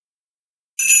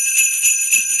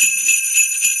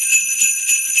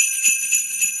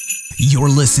You're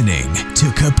listening to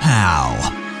Kapow,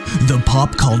 the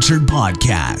pop culture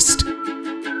podcast.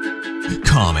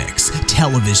 Comics,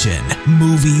 television,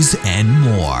 movies, and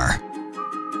more.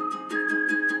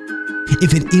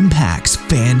 If it impacts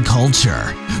fan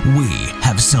culture, we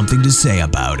have something to say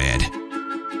about it.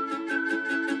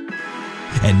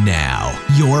 And now,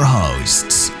 your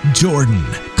hosts, Jordan,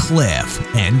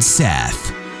 Cliff, and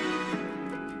Seth.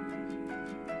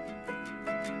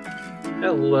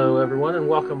 Hello, everyone, and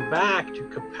welcome back to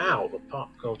Kapow, the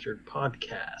pop culture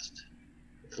podcast.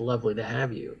 It's lovely to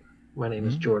have you. My name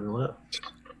is Jordan Lowe.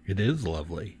 It is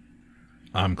lovely.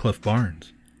 I'm Cliff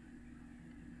Barnes.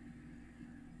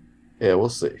 Yeah, we'll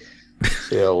see.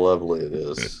 See how lovely it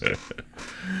is.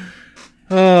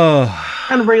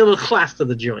 Trying to bring a little class to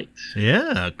the joint.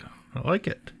 Yeah, I like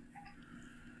it.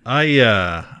 Did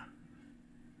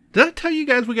I tell you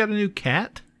guys we got a new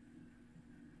cat?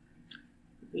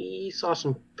 We saw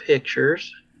some pictures.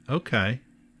 Okay.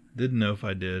 Didn't know if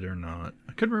I did or not.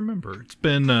 I couldn't remember. It's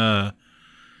been, So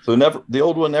the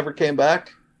old one never came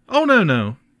back? Oh,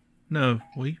 no.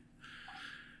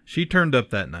 She turned up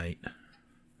that night.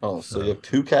 Oh, so you have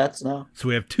two cats now? So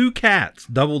we have two cats,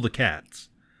 double the cats.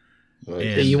 Right.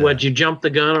 And, So you jumped the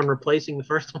gun on replacing the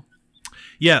first one?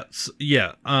 Yes,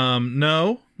 yeah.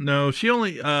 No, she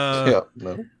only, Yeah,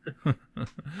 no.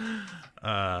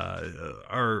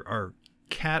 Our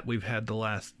cat we've had the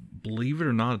last, believe it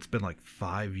or not, it's been like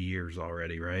 5 years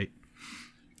already, right?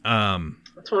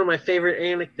 That's one of my favorite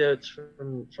anecdotes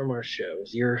from our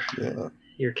shows. Your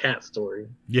cat story.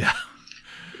 Yeah.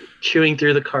 Chewing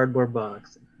through the cardboard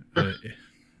box.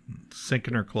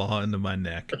 Sinking her claw into my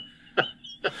neck.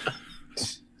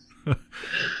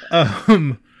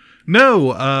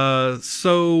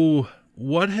 So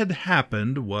what had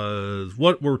happened was,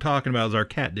 what we're talking about is our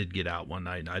cat did get out one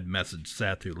night. I'd messaged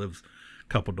Seth, who lives a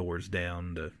couple doors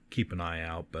down, to keep an eye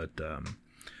out, but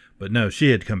no,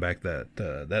 she had come back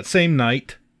that same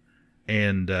night,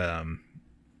 and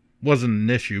wasn't an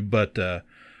issue. But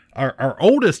our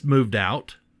oldest moved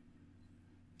out,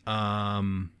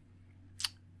 the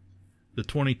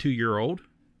 22-year-old,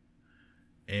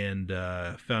 and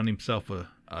found himself a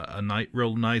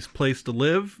real nice place to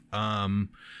live. Going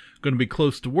to be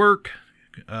close to work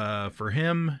for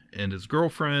him and his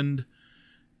girlfriend,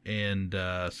 and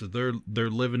so they're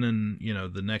living in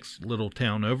the next little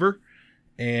town over.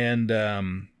 And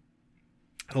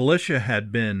Alicia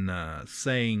had been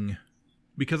saying,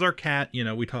 because our cat,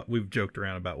 we've joked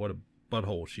around about what a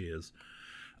butthole she is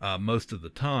most of the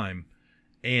time,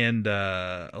 and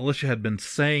Alicia had been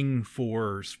saying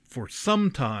for some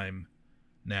time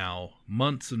now,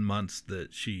 months and months,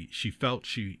 that she felt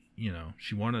she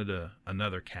wanted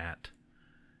another cat,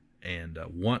 and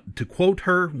to quote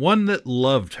her, one that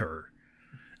loved her.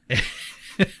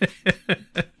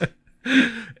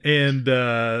 And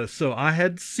so I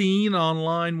had seen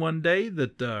online one day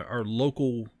that our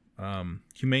local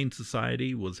Humane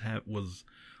Society was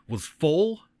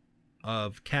full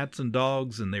of cats and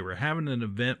dogs, and they were having an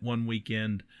event one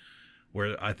weekend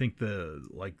where I think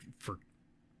for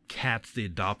cats the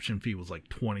adoption fee was like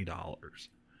 $20,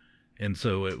 and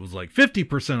so it was like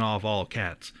 50% off all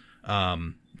cats.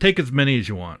 Take as many as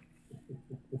you want.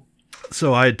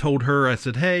 So I had told her, I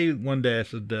said, hey, one day I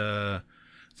said,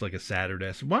 it's like a Saturday,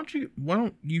 I said, why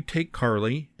don't you take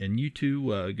Carly and you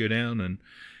two go down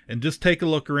and just take a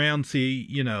look around, see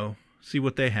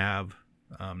what they have.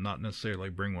 Not necessarily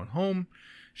bring one home.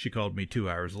 She called me 2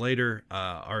 hours later,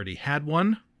 already had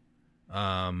one,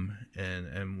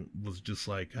 and was just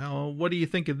like, oh, what do you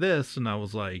think of this? And I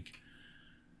was like,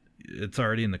 it's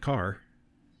already in the car.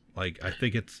 Like, I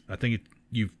think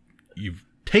you've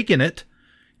taken it,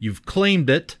 you've claimed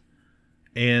it,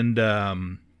 and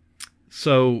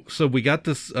so we got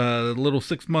this little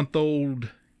 6-month-old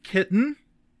kitten,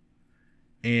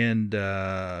 and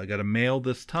got a mail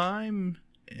this time,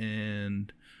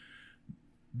 and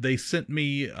they sent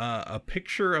me a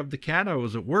picture of the cat. I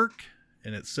was at work,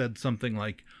 and it said something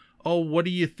like, oh, what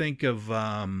do you think of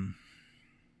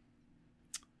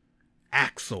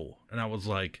Axel? And I was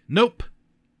like, nope,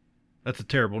 that's a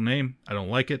terrible name, I don't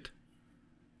like it.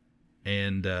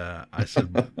 And I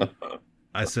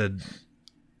said,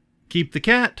 keep the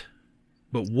cat,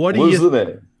 but what do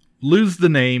lose the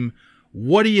name?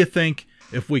 What do you think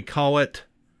if we call it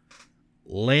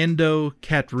Lando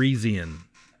Calrissian?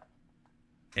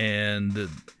 And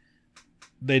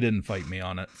they didn't fight me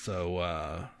on it,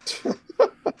 so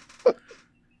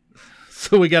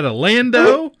so we got a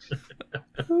Lando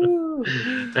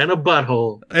and a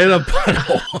butthole.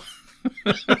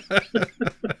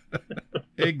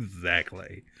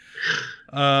 Exactly.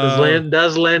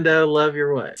 Does Lando love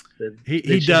your wife? He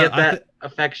Did she does. get that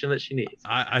affection that she needs?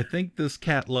 I think this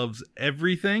cat loves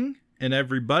everything and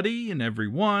everybody and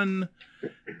everyone,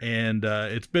 and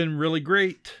it's been really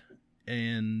great.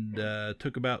 And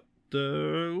took about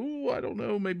I don't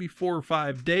know, maybe 4 or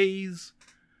 5 days,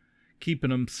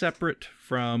 keeping them separate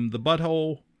from the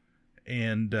butthole,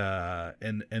 and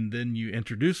then you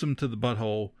introduce them to the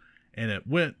butthole, and it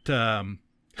went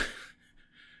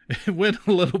it went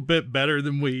a little bit better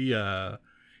than we there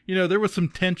was some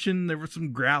tension, there was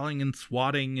some growling and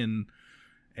swatting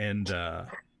and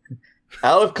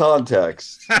Out of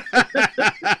context.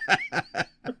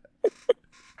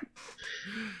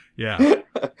 Yeah.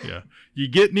 You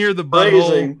get near the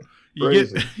butthole.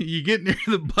 Phrasing. You get near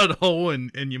the butthole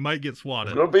and you might get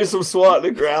swatted. There'll be some swatting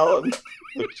and growling.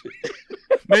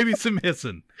 Maybe some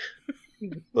hissing.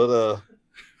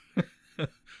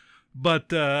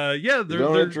 But yeah, you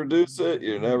don't introduce it,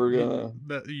 you're never gonna.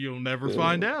 You'll never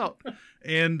find out,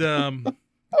 and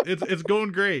it's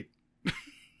going great.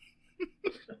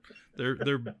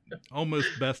 They're almost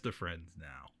best of friends now.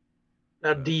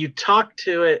 Now, do you talk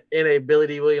to it in a Billy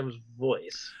D. Williams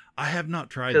voice? I have not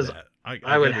tried that.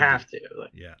 I would have to. Like,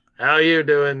 yeah. How you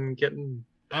doing, kitten?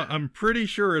 I'm pretty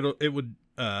sure it would.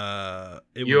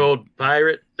 Old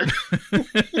pirate.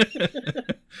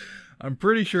 I'm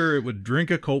pretty sure it would drink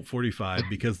a Colt 45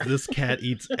 because this cat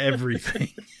eats everything.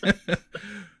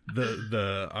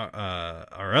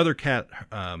 Our other cat,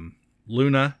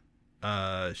 Luna,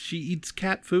 she eats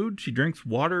cat food. She drinks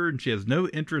water, and she has no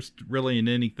interest really in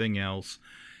anything else.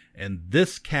 And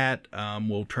this cat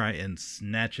will try and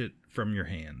snatch it from your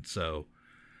hand. So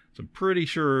I'm pretty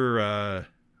sure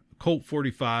Colt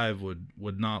 45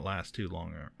 would not last too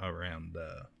long around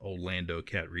old Lando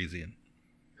Calrissian.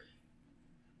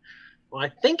 Well, I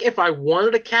think if I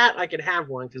wanted a cat, I could have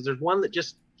one, because there's one that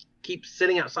just keeps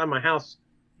sitting outside my house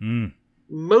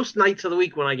most nights of the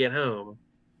week when I get home.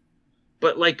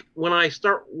 But like when I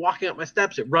start walking up my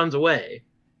steps, it runs away.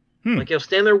 Like it'll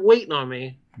stand there waiting on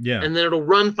me. Yeah. And then it'll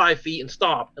run 5 feet and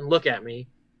stop and look at me.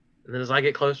 And then as I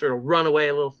get closer, it'll run away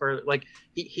a little further. Like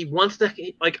he wants to.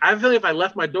 Like I feel like if I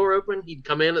left my door open, he'd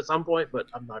come in at some point. But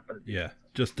I'm not going to do that.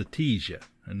 Just to tease you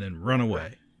and then run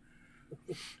away.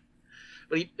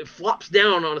 But he flops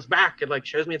down on his back and like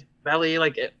shows me its belly,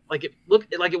 like it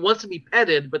wants to be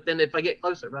petted. But then if I get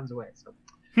closer, it runs away. So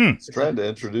it's trying to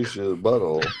introduce you to the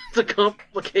butthole. It's a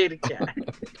complicated cat.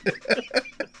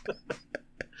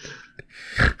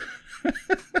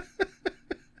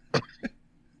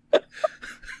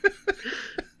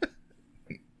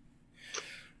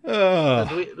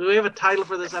 Do we have a title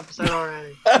for this episode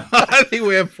already? I think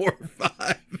we have 4 or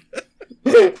 5.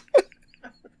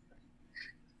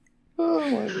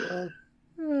 Oh my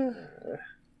god.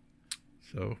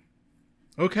 So,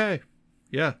 okay.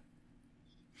 Yeah.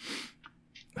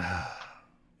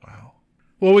 Wow.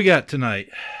 What we got tonight?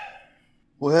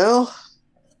 Well,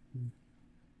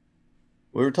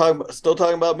 we were still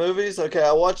talking about movies. Okay,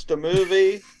 I watched a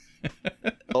movie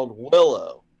called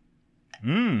Willow.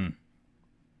 I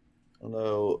don't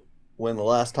know when the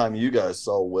last time you guys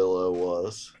saw Willow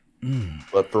was,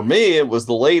 but for me, it was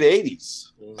the late 80s.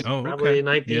 Probably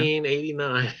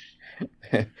 1989.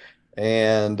 Yeah.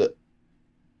 And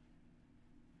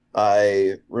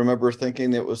I remember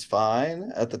thinking it was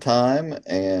fine at the time,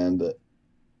 and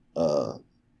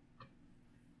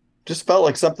just felt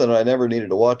like something I never needed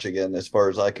to watch again as far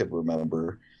as I could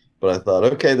remember. But I thought,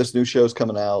 okay, this new show's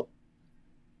coming out.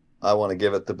 I want to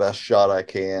give it the best shot I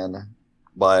can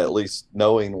by at least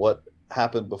knowing what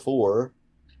happened before.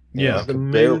 Yeah. Is the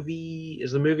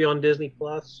movie on Disney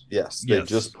Plus? Yes, they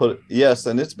just put it. Yes,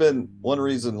 and it's been one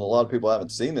reason a lot of people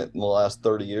haven't seen it in the last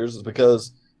 30 years is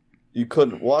because you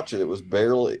couldn't watch it. It was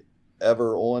barely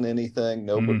ever on anything.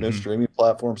 No streaming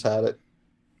platforms had it.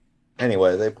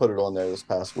 Anyway, they put it on there this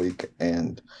past week,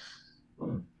 and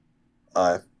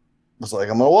I was like,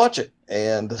 I'm going to watch it.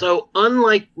 And so,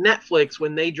 unlike Netflix,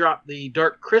 when they dropped the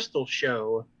Dark Crystal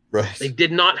show, right, they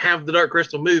did not have the Dark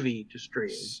Crystal movie to stream.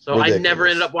 So ridiculous. I never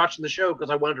ended up watching the show because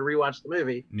I wanted to rewatch the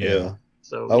movie. Yeah.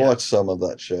 So I watched some of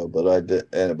that show, but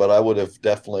I would have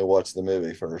definitely watched the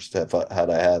movie first had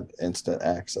I had instant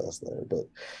access there. But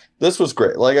this was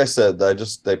great. Like I said,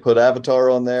 they put Avatar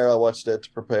on there. I watched it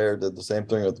to prepare. Did the same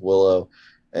thing with Willow,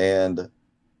 and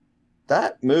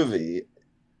that movie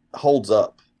holds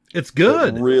up. It's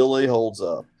good. It really holds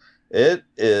up. It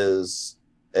is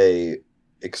a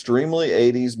extremely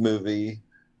 80s movie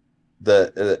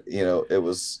that it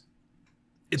was.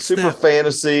 It's super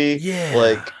fantasy.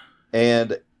 Yeah.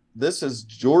 And this is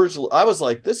George. I was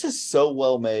like, this is so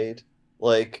well made.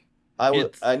 Like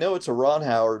I know it's a Ron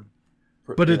Howard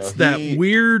But it's that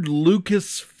weird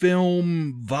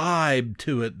Lucasfilm vibe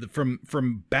to it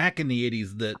from back in the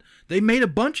 80s that they made a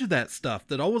bunch of that stuff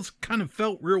that always kind of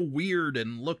felt real weird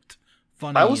and looked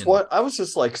funny. I was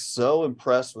just like so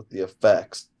impressed with the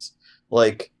effects.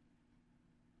 Like,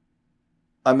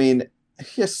 I mean,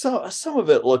 yeah, some of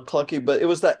it looked clunky, but it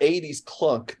was that 80s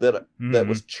clunk that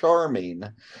was charming.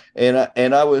 And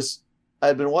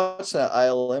I'd been watching that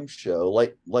ILM show,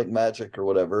 like Magic or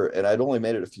whatever, and I'd only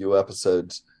made it a few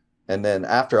episodes. And then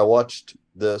after I watched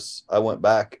this, I went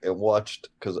back and watched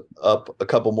a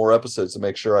couple more episodes to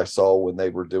make sure I saw when they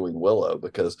were doing Willow,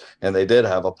 and they did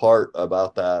have a part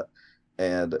about that.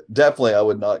 And definitely, I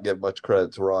would not give much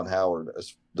credit to Ron Howard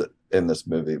in this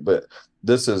movie, but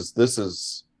this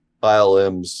is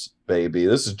ILM's baby.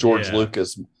 This is George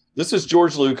Lucas. This is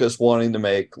George Lucas wanting to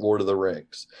make Lord of the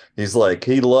Rings. He's like,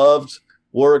 he loved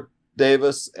Warwick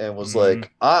Davis and was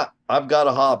like, I've got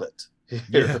a Hobbit.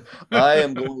 Yeah. I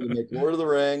am going to make Lord of the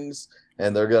Rings,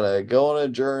 and they're going to go on a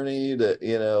journey to,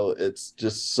 it's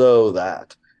just so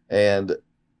that. And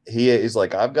he's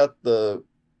like, I've got the,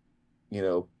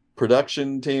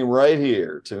 production team right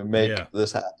here to make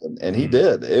this happen. And he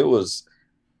did.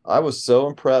 I was so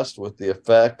impressed with the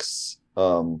effects.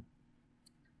 I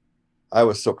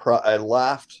was surprised. I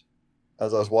laughed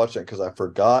as I was watching because I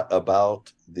forgot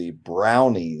about the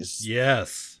brownies.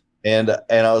 Yes. And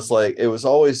I was like, it was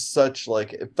always such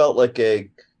like, it felt like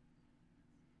a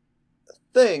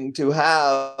thing to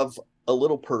have a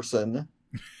little person.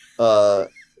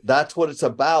 That's what it's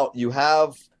about. You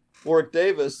have Warwick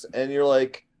Davis and you're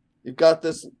like, you've got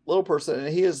this little person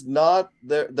and he is not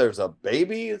there. There's a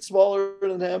baby that's smaller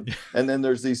than him. And then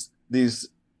there's these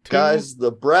guys,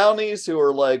 the brownies, who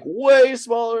are like way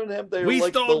smaller than him. They're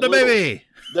like stole the baby.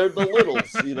 They're the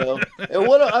littles, And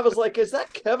what I was like, is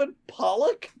that Kevin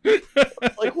Pollak?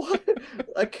 Like, what?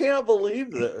 I can't believe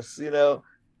this,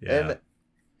 Yeah.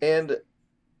 And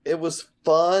it was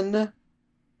fun.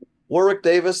 Warwick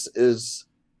Davis is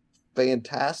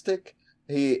fantastic.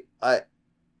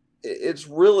 It's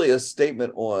really a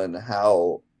statement on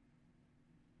how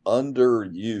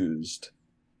underused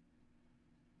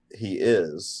he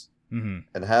is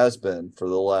and has been for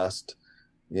the last,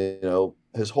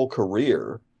 his whole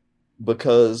career,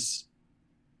 because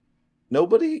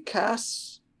nobody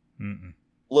casts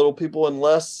little people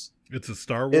unless it's a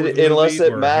Star Wars movie unless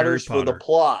it or matters for the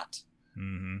plot.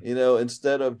 Mm-hmm.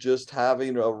 Instead of just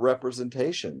having a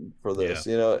representation for this,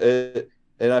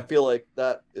 and I feel like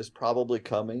that is probably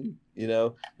coming,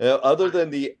 other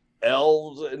than the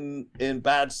elves in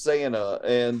Bad Santa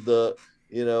and the,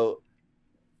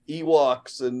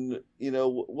 Ewoks and,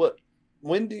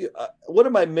 what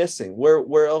am I missing?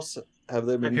 Where else have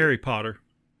they been? Harry Potter.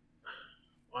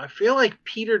 I feel like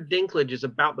Peter Dinklage is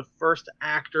about the first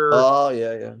actor. Oh,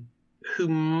 yeah.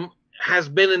 Who has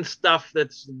been in stuff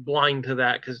that's blind to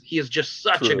that, because he is just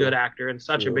such a good actor and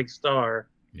such a big star.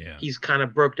 Yeah, he's kind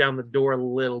of broke down the door a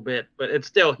little bit, but it's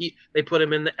still they put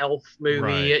him in the Elf movie.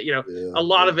 Right. A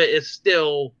lot of it is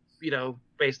still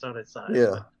based on his size.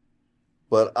 Yeah,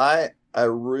 but I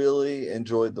really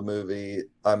enjoyed the movie.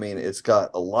 I mean, it's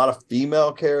got a lot of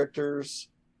female characters,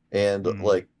 and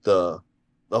like the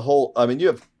whole. I mean, you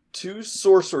have two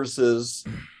sorceresses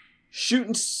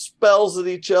shooting spells at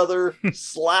each other,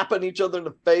 slapping each other in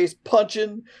the face,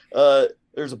 punching.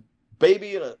 There's a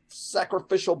baby in a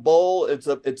sacrificial bowl.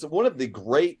 It's one of the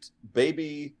great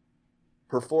baby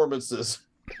performances.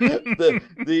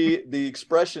 the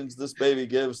expressions this baby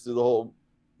gives through the whole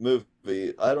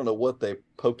movie. I don't know what they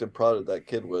poked and prodded that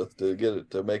kid with to get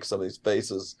it to make some of these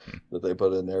faces that they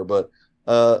put in there, but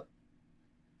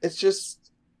it's just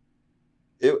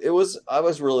I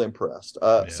was really impressed.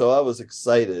 So I was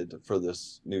excited for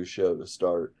this new show to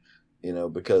start,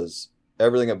 because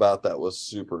everything about that was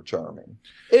super charming.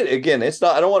 It's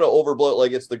not, I don't want to overblow it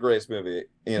like it's the greatest movie,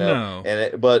 No.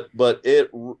 And but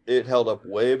it held up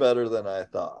way better than I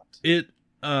thought. It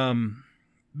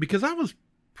because I was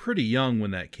pretty young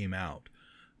when that came out,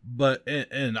 but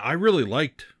and I really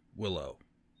liked Willow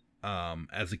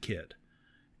as a kid.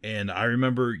 And I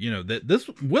remember, that this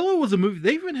Willow was a movie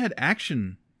they even had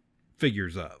action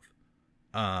figures of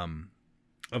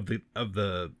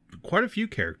the quite a few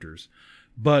characters.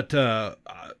 But I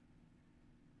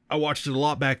watched it a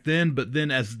lot back then. But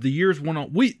then as the years went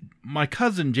on, my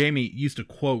cousin Jamie used to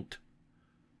quote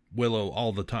Willow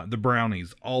all the time, the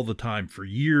brownies all the time for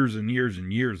years and years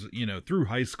and years, through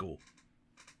high school.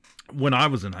 When I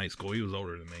was in high school, he was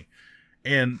older than me.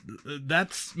 And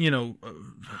that's,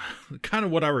 kind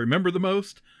of what I remember the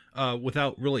most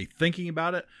without really thinking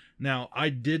about it. Now, I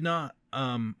did not,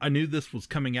 I knew this was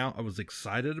coming out. I was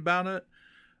excited about it,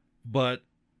 but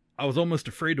I was almost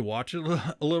afraid to watch it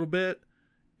a little bit.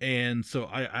 And so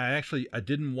I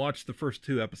didn't watch the first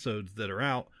 2 episodes that are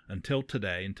out until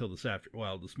today, until this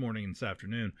morning and this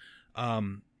afternoon.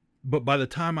 But by the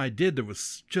time I did, there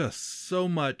was just so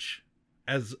much,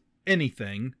 as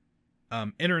anything,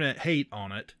 internet hate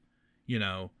on it,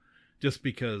 just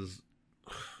because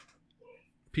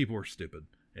people were stupid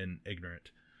and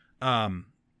ignorant.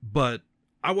 But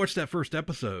I watched that first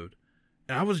episode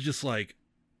and I was just like,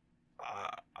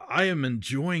 I am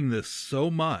enjoying this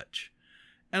so much.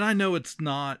 And I know it's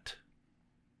not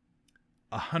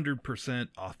 100%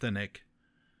 authentic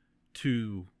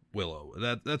to Willow.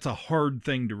 That's a hard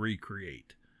thing to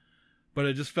recreate. But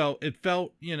it felt,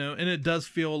 and it does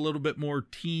feel a little bit more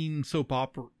teen soap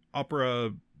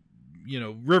opera,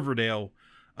 Riverdale,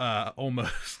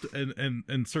 almost,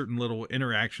 and certain little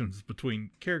interactions between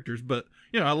characters. But,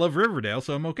 I love Riverdale,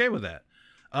 so I'm okay with that.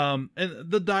 And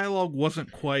the dialogue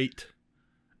wasn't quite...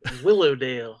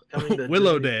 Willowdale.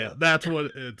 Willowdale. That's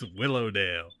what it's,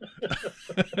 Willowdale.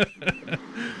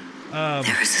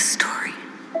 There is a story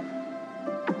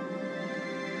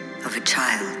of a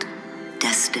child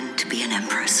destined to be an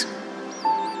empress,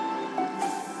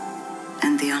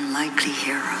 and the unlikely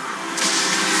hero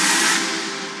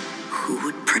who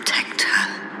would protect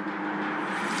her.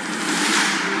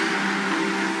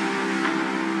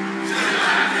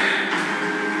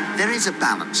 There is a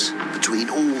balance between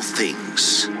all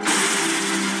things.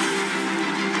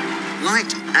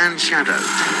 Light and shadow.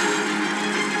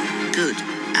 Good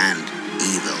and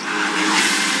evil.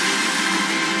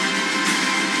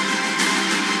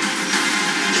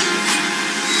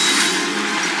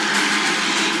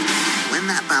 When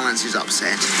that balance is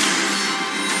upset,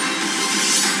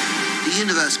 the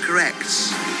universe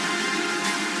corrects.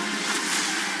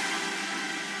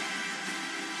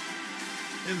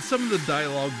 And some of the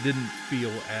dialogue didn't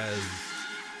feel as,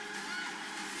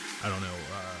 I don't know,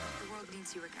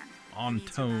 on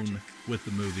tone with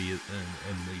the movie in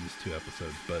these 2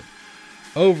 episodes. But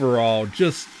overall,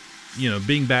 just,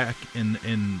 being back and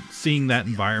seeing that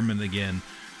environment again,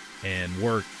 and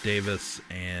Warwick Davis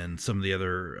and some of the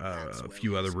other, a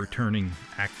few other returning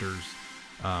actors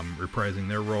reprising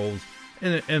their roles,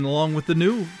 and along with the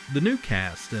new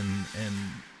cast,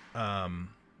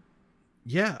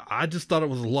 yeah, I just thought it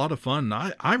was a lot of fun.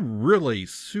 I really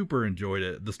super enjoyed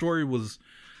it. The story was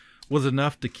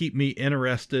enough to keep me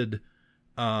interested.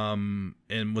 And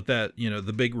with that,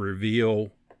 the big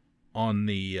reveal on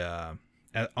the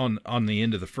on the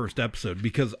end of the first episode,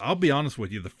 because I'll be honest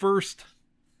with you, the first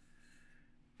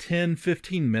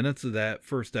 10-15 minutes of that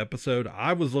first episode,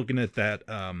 I was looking at that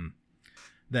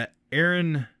that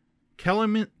Erin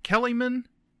Kellyman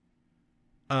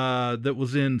that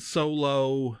was in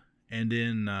Solo and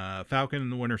in Falcon and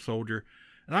the Winter Soldier,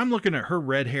 and I'm looking at her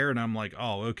red hair and I'm like,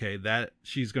 oh, okay, that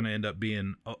she's going to end up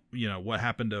being, what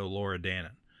happened to Laura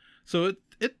Dannon. So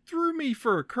it threw me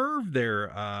for a curve there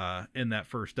in that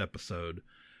first episode,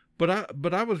 but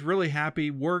I was really happy.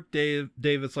 Warwick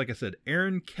Davis, like I said,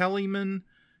 Erin Kellyman,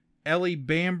 Ellie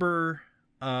Bamber,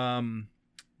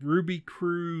 Ruby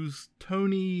Cruz,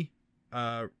 Tony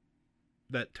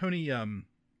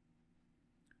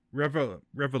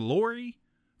Revolori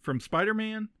from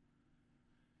Spider-Man,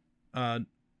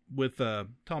 with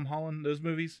Tom Holland, those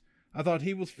movies. I thought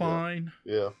he was fine.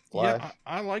 Yeah. Yeah,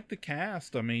 I like the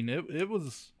cast. I mean, it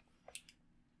was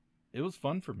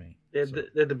fun for me.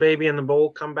 Did the baby in the bowl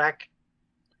come back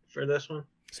for this one?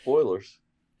 Spoilers.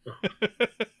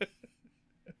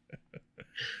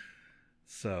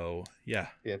 So, yeah.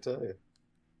 Can't tell you.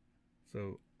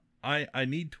 So, I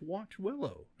need to watch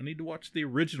Willow. I need to watch the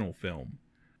original film.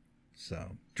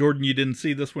 So, Jordan, you didn't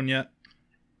see this one yet?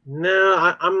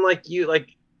 No, I'm like you.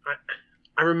 Like,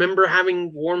 I remember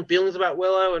having warm feelings about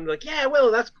Willow and like, yeah,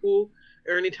 Willow, that's cool.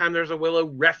 Or anytime there's a Willow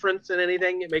reference in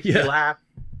anything, it makes me laugh.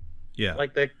 Yeah.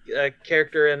 Like the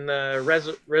character in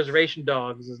Reservation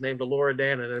Dogs is named Laura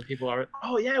Dannon, and people are,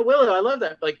 oh yeah, Willow, I love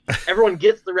that. Like, everyone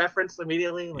gets the reference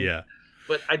immediately. Like, yeah.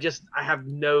 But I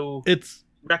haven't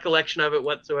recollection of it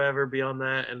whatsoever beyond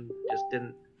that, and just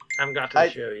haven't got to the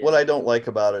show yet. What I don't like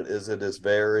about it is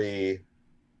very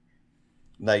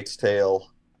Knight's Tale.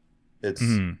 It's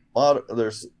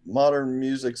there's modern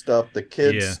music stuff. The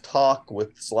kids talk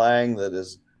with slang that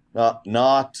is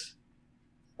not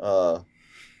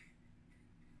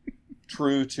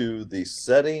true to the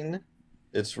setting.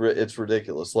 It's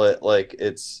ridiculous. Like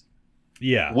it's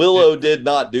Willow did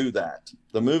not do that.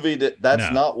 The movie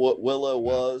that's not what Willow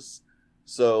was.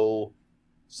 So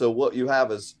what you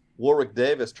have is Warwick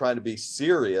Davis trying to be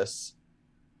serious,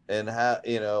 and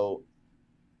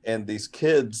and these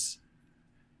kids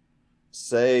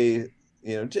say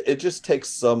it just takes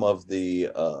some of the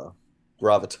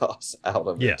gravitas out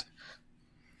of it.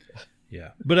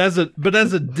 Yeah. But as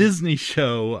a Disney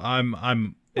show,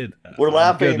 We're I'm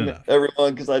laughing,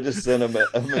 everyone, because I just sent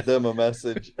them a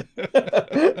message.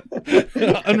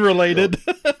 Unrelated.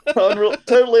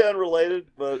 Totally unrelated,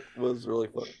 but was really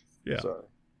funny. Yeah. Sorry.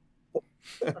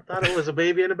 I thought it was a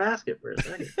baby in a basket for a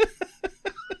second.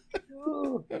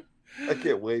 I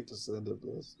can't wait to send him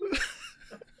this.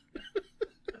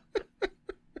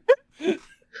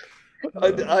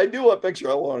 I knew what picture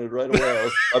I wanted right away.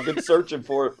 I've been searching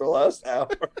for it for the last hour.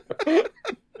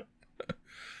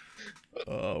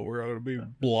 We're going to be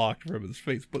blocked from his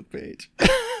Facebook page.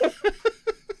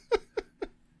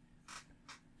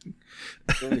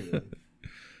 Anyway,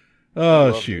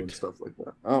 oh, shoot. Stuff like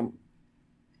that.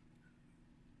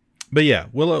 But yeah,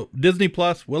 Willow, Disney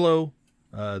Plus, Willow,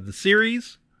 the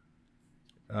series.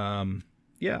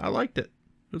 Yeah, I liked it.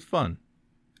 It was fun.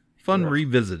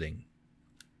 Revisiting.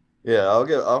 Yeah,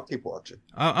 I'll keep watching.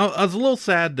 I was a little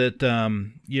sad that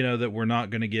that we're not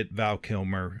going to get Val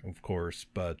Kilmer, of course,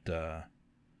 but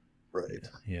right.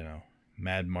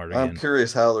 Mad Mardigan. I'm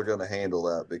curious how they're going to handle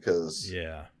that because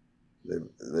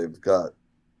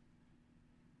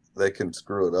they can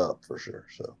screw it up for sure.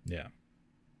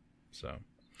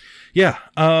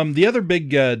 The other big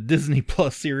Disney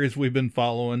Plus series we've been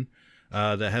following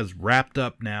that has wrapped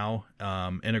up now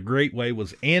in a great way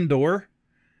was Andor.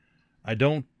 I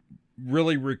don't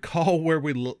really recall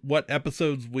what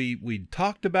episodes we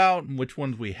talked about and which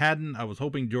ones we hadn't. I was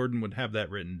hoping Jordan would have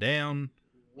that written down.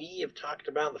 We have talked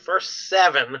about the first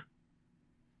 7.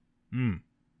 Hmm.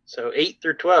 So 8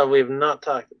 through 12 we have not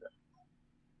talked about.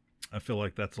 I feel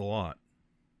like that's a lot.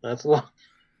 That's a lot.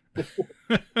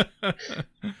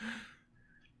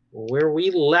 Where we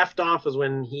left off is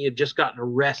when he had just gotten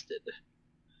arrested.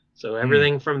 So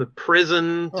everything from the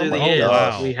prison to the end,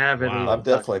 gosh. we haven't. I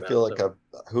definitely feel like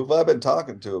who have I been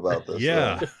talking to about this?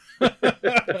 Yeah,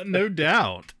 no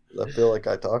doubt. I feel like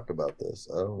I talked about this.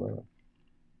 I don't know.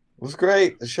 It was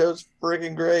great. The show's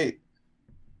freaking great.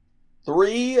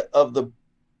 3 of the.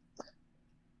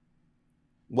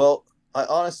 Well, I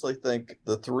honestly think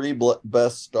the 3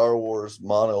 best Star Wars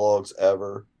monologues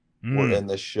ever were in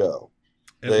this show.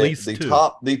 At least the 2.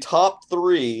 The top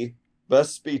 3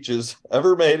 best speeches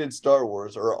ever made in Star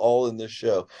Wars are all in this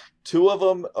show. 2 of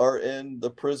them are in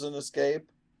the prison escape.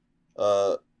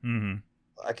 I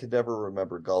can never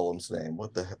remember Gollum's name.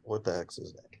 What the heck's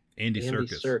his name? Andy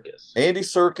Serkis. Andy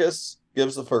Serkis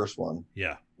gives the first one.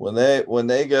 Yeah. When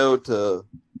they go to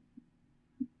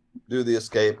do the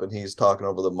escape and he's talking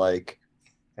over the mic,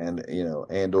 and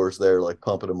Andor's there like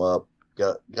pumping him up.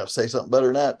 Got to say something better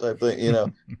than that type thing,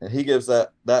 and he gives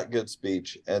that good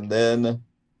speech, and then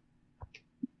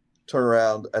turn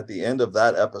around at the end of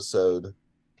that episode,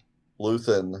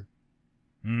 Luthen,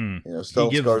 Stellan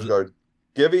Skarsgård,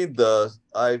 giving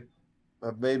I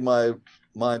have made my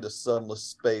mind a sunless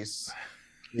space,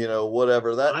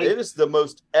 whatever that it is the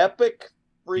most epic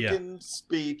freaking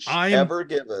speech ever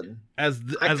given. I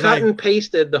cut and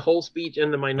pasted the whole speech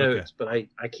into my notes, but I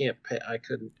can't. I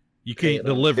couldn't. You can't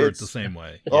deliver it the same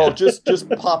way. Oh, just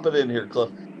pop it in here,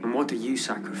 Cliff. And what do you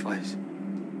sacrifice?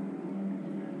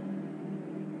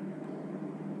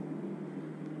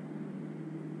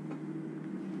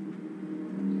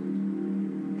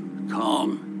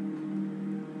 Calm.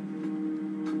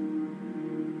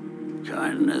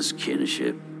 Kindness,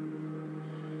 kinship.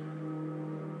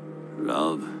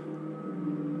 Love.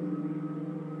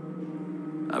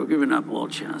 I've given up all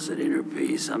chance at inner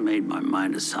peace. I made my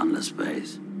mind a sunless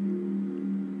space.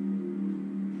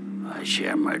 I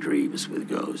share my dreams with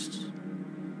ghosts.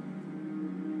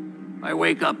 I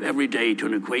wake up every day to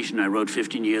an equation I wrote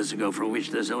 15 years ago from which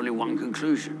there's only one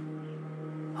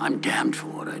conclusion. I'm damned for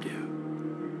what I do.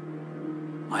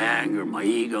 My anger, my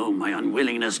ego, my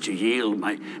unwillingness to yield,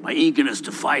 my eagerness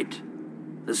to fight,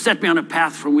 they set me on a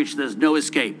path from which there's no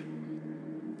escape.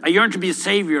 I yearn to be a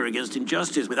savior against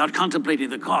injustice without contemplating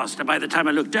the cost, and by the time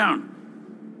I look down,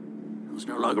 there's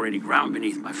no longer any ground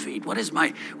beneath my feet. What is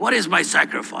my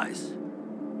sacrifice?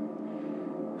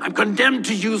 I'm condemned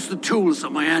to use the tools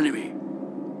of my enemy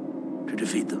to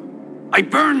defeat them. I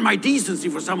burn my decency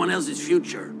for someone else's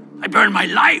future. I burn my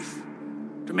life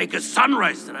to make a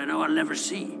sunrise that I know I'll never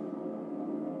see.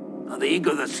 Now, the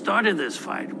ego that started this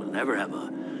fight will never have a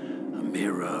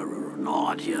mirror or an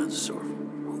audience or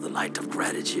the light of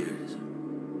gratitude.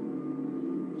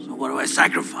 So what do I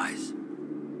sacrifice?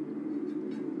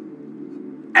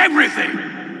 Everything!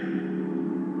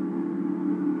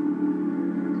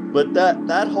 But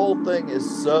that whole thing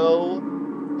is so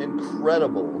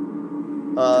incredible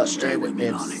Stay with me,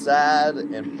 and Lonnie. sad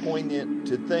and poignant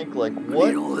to think like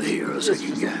what all the heroes I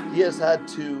can get. he has had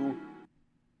to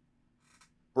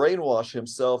brainwash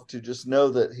himself to just know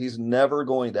that he's never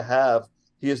going to have.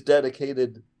 He has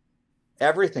dedicated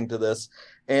everything to this,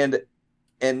 and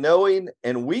knowing,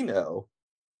 and we know,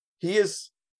 he has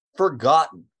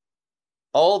forgotten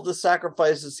all of the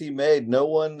sacrifices he made. No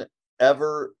one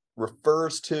ever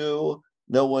refers to,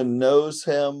 no one knows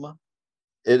him.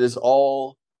 It is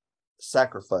all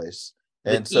sacrifice.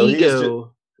 And so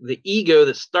the ego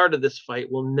that started this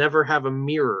fight will never have a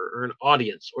mirror or an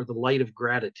audience or the light of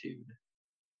gratitude.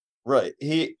 Right.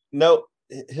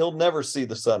 He'll never see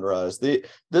the sunrise.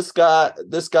 This guy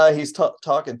he's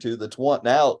talking to that's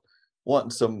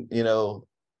wanting some,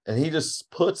 and he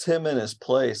just puts him in his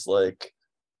place. Like,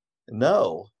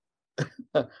 no,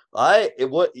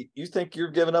 what you think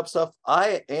you're giving up stuff?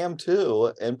 I am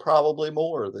too, and probably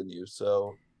more than you.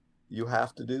 So you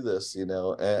have to do this, and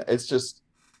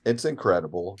it's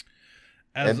incredible.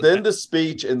 And then the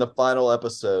speech in the final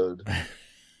episode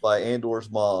by Andor's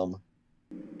mom.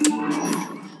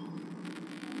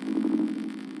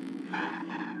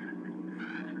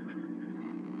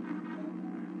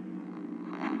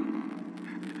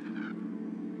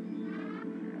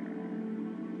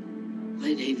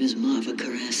 My name is Marva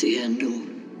Carassi Andor.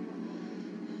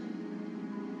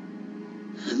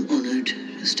 I'm honored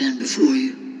to stand before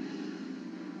you.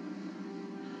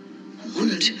 I'm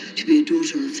honored to be a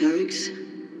daughter of Ferrix,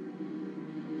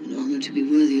 and honored to be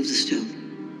worthy of the stone.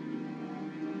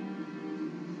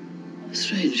 A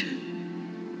stranger.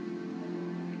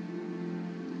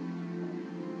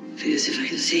 Feels if I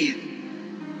can see you.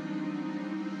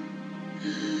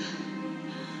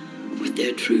 With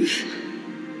their truth.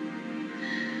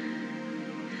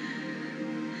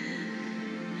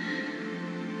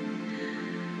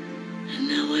 And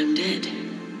now I'm dead.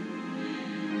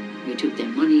 We took their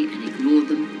money and ignored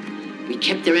them. We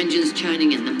kept their engines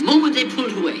churning, and the moment they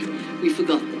pulled away, we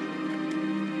forgot them.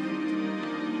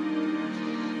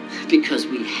 Because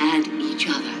we had each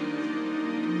other.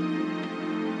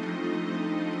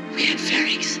 We had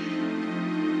Ferrix.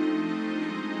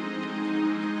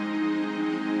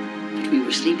 But we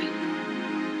were sleeping.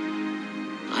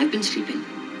 I've been sleeping.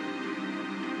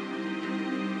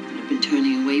 I've been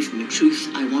turning away from a truth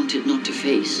I wanted not to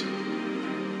face.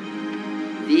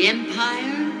 The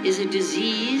Empire is a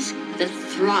disease that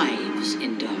thrives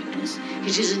in darkness.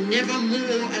 It is never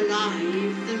more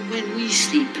alive than when we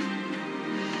sleep.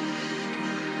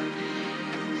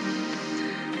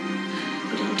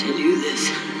 Tell you this.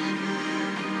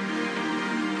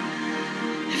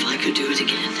 If I could do it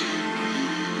again,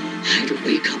 I'd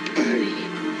wake up early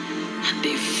and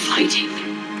be fighting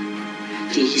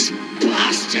these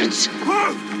bastards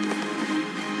from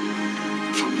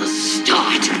the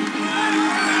start.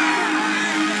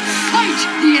 Fight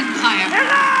the Empire!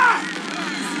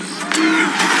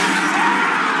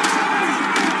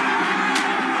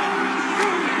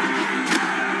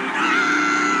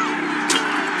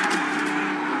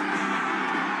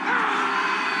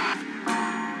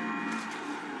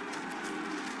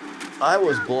 I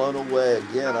was blown away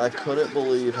again. I couldn't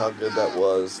believe how good that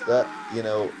was.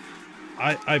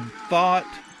 I thought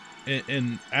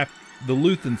in the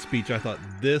Luthen speech, I thought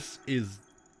this is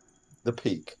the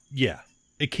peak. Yeah.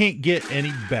 It can't get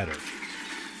any better.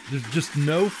 There's just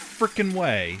no freaking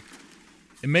way.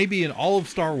 And maybe in all of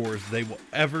Star Wars, they will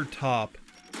ever top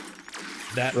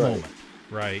that moment.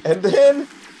 Right. And then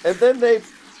they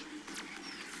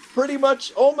pretty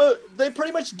much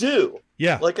do.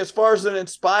 Yeah. Like, as far as an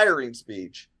inspiring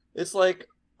speech, it's like,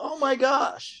 oh my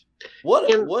gosh.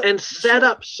 What set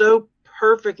up so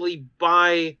perfectly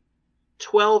by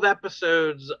 12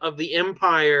 episodes of the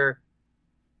Empire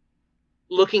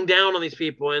looking down on these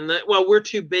people and we're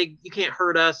too big, you can't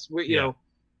hurt us.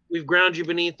 We've ground you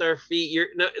beneath our feet.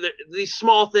 These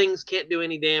small things can't do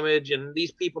any damage, and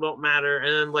these people don't matter.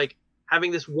 And then, like,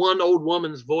 having this one old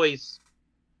woman's voice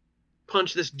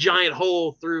punch this giant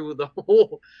hole through the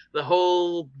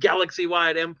whole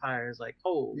galaxy-wide empire is like,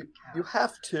 you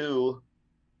have to.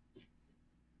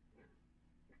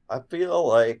 I feel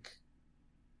like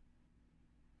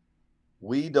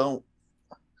we don't.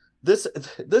 This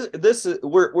is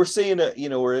we're seeing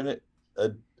we're in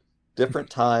a different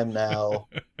time now.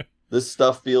 This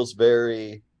stuff feels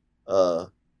very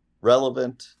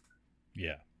relevant.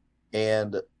 Yeah.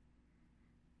 And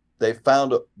they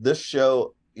found this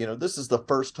show, this is the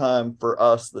first time for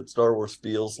us that Star Wars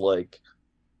feels like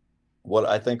what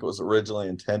I think was originally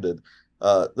intended.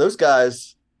 Those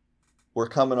guys were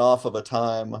coming off of a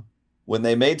time when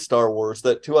they made Star Wars,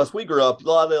 that to us, we grew up,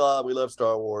 blah, blah, blah, we love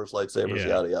Star Wars, lightsabers,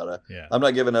 yada, yada. Yeah. I'm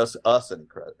not giving us any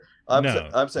credit.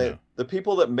 I'm saying the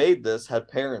people that made this had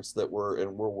parents that were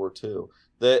in World War II.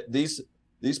 That these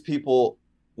people,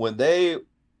 when they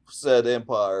said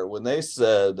Empire, when they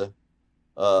said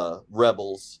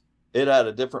Rebels, it had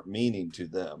a different meaning to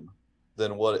them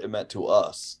than what it meant to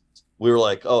us. We were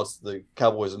like, oh, it's the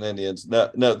Cowboys and Indians.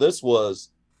 No,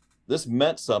 this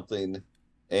meant something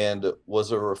and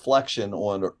was a reflection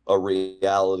on a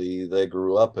reality they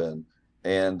grew up in.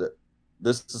 And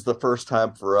this is the first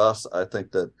time for us, I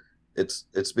think, that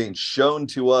it's being shown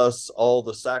to us all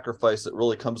the sacrifice that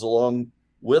really comes along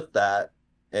with that.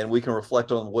 And we can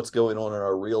reflect on what's going on in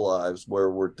our real lives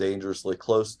where we're dangerously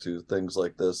close to things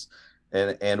like this.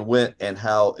 And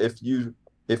how if you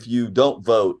don't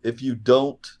vote, if you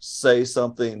don't say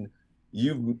something,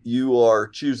 you are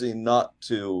choosing not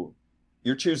to.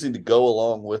 You're choosing to go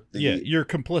along with you're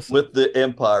complicit with the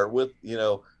Empire.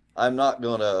 I'm not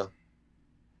gonna,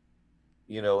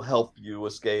 help you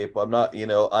escape. I'm not,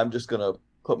 I'm just gonna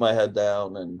put my head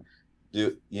down and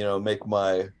do, make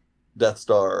my Death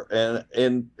Star,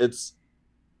 and it's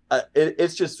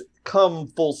just come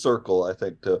full circle, I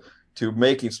think, to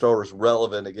making Star Wars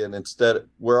relevant again, instead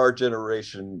where our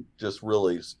generation just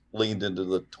really leaned into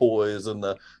the toys and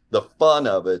the fun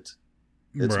of it.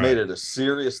 It's made it a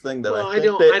serious thing that I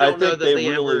don't know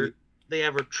that they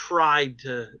ever tried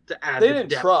to add the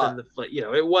depth in the flight.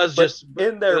 It was just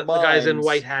in their the guys in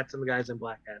white hats and the guys in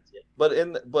black hats. Yeah. But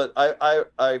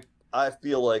I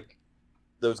feel like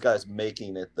those guys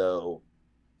making it though,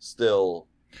 still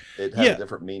it had a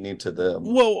different meaning to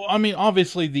them. Well, I mean,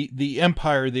 obviously the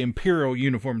Empire, the Imperial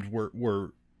uniforms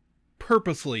were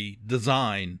purposely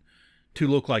designed to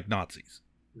look like Nazis.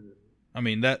 I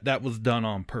mean, that was done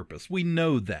on purpose. We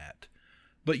know that.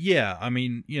 But yeah, I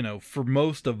mean, for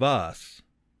most of us,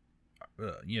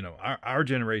 our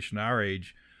generation, our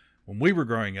age, when we were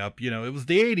growing up, it was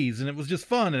the 80s and it was just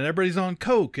fun and everybody's on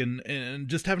coke and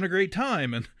just having a great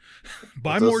time and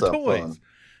buy more toys.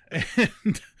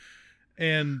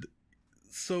 And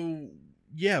so,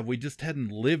 yeah, we just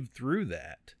hadn't lived through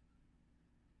that.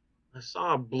 I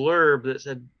saw a blurb that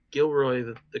said Gilroy,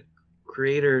 the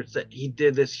creator, that he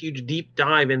did this huge deep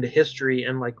dive into history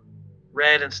and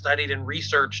read and studied and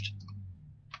researched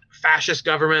fascist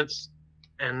governments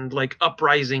and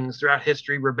uprisings throughout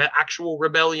history, actual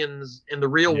rebellions in the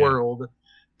real world,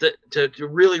 to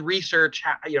really research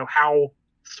how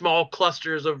small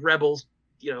clusters of rebels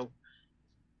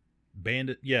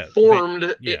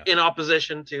formed in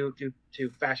opposition to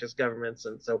fascist governments.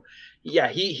 And so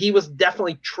he was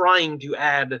definitely trying to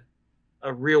add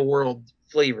a real world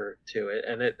flavor to it,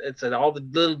 and it said all the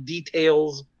little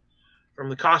details from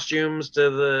the costumes to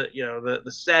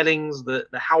the settings, the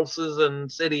houses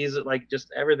and cities, just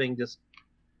everything, just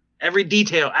every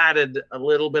detail added a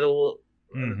little bit of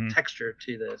texture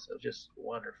to this. It was just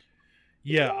wonderful.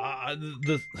 Yeah,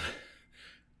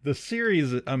 the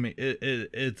series, I mean,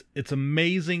 it's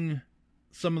amazing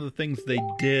some of the things they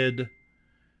did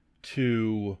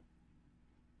to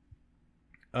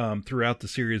throughout the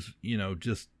series,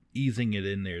 just easing it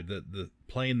in there, the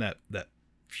playing that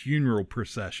funeral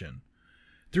procession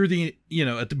through the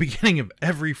at the beginning of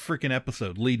every freaking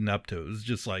episode leading up to it. It was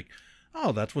just like,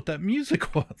 oh, that's what that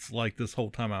music was like this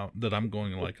whole time out, that I'm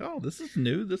going like, oh, this is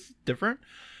new, this is different.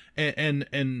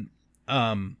 And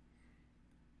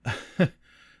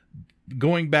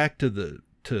going back to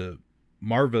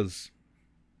Marva's,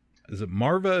 is it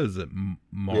Marva? Is it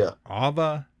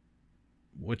Ava?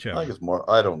 Whichever. I think it's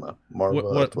I don't know.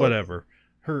 Marva. Whatever.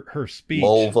 Her speech.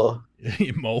 Mulva.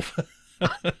 Mulva.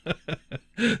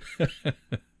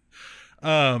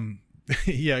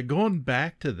 Yeah, going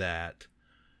back to that,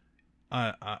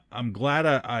 I'm glad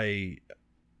I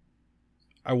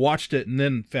watched it and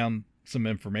then found some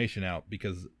information out,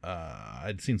 because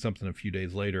I'd seen something a few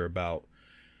days later about,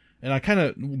 and I kind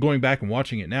of going back and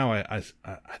watching it now, I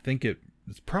think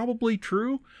it's probably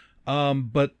true,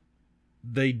 but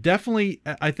they definitely,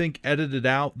 I think, edited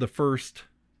out the first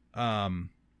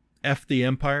F the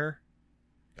Empire.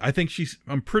 I think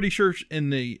I'm pretty sure in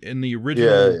the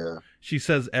original she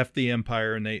says F the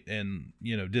Empire, and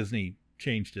Disney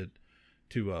changed it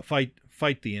to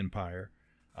fight the Empire,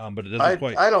 but it doesn't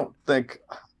quite. I don't think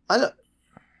I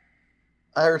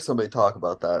heard somebody talk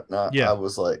about that, and I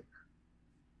was like,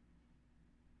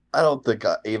 I don't think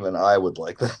I would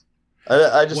like that.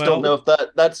 I just don't know if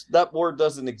that word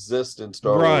doesn't exist in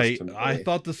Star Wars. Right. I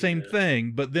thought the same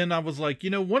thing, but then I was like,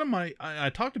 one of my, I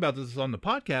talked about this on the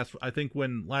podcast, I think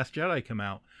when Last Jedi came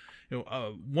out,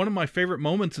 one of my favorite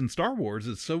moments in Star Wars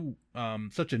is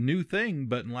such a new thing,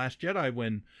 but in Last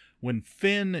Jedi, when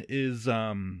Finn is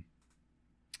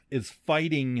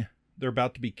fighting, they're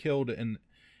about to be killed, and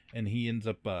he ends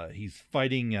up he's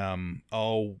fighting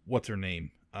what's her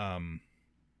name?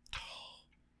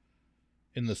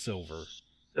 In the Silver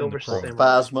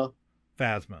Phasma.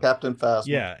 Captain Phasma.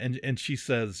 Yeah, and she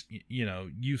says,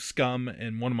 you scum,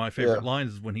 and one of my favorite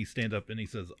lines is when he stands up and he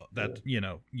says that,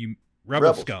 you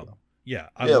rebel scum. Yeah,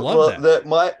 I love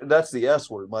that. That's the S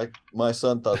word. My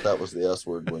son thought that was the S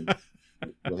word when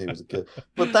he was a kid.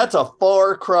 But that's a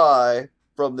far cry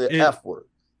from the F word.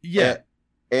 Yeah.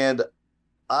 And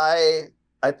I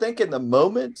think in the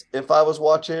moment, if I was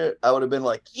watching it, I would have been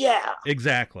like, yeah.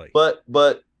 Exactly. But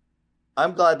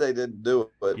I'm glad they didn't do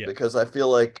it because I feel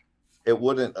like it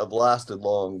wouldn't have lasted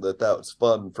long. That was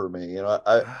fun for me.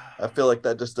 I feel like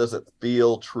that just doesn't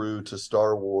feel true to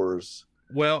Star Wars.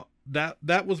 Well,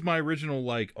 that was my original,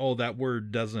 like, oh, that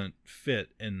word doesn't fit,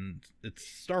 and it's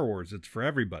Star Wars. It's for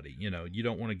everybody. You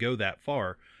don't want to go that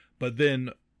far. But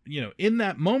then, in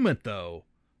that moment, though,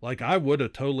 like, I would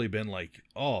have totally been like,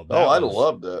 oh, I'd have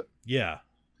loved it. Yeah,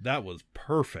 that was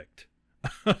perfect.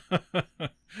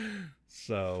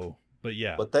 So, but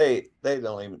yeah. But they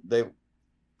don't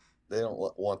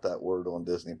want that word on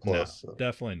Disney Plus. No,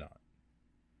 definitely not.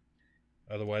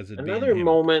 Otherwise, another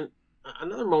moment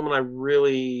I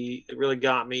really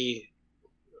got me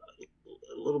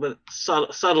a little bit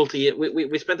subtlety.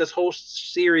 We spent this whole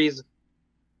series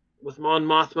with Mon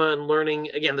Mothma and learning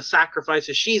again the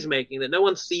sacrifices she's making that no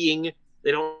one's seeing. They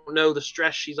don't know the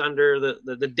stress she's under,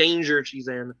 the danger she's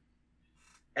in,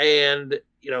 and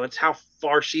it's how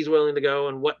far she's willing to go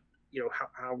and what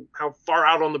how far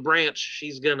out on the branch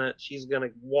she's gonna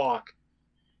walk.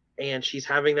 And she's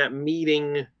having that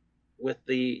meeting with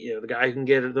the guy who can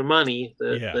get her the money,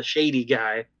 the shady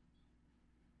guy.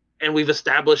 And we've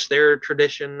established their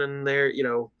tradition and their,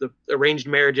 the arranged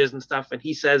marriages and stuff. And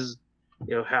he says,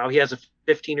 how he has a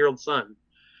 15-year-old son.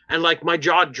 And like my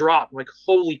jaw dropped, like,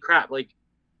 holy crap. Like,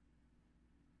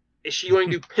 is she going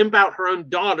to pimp out her own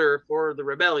daughter for the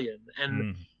rebellion?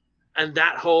 And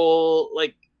that whole,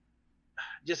 like,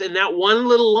 just in that one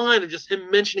little line of just him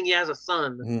mentioning he has a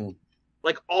son,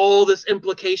 like all this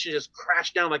implication just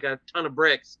crashed down like a ton of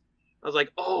bricks. I was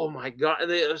like, oh my God,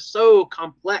 they are so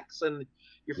complex, and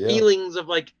your feelings of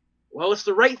like, well, it's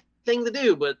the right thing to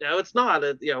do, but no, it's not.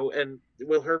 And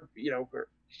with her,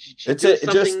 she did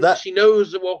something that she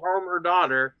knows that will harm her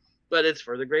daughter, but it's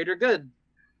for the greater good.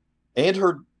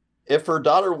 And if her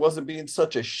daughter wasn't being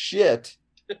such a shit,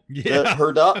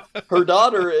 her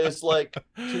daughter is like,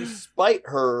 to spite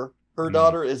her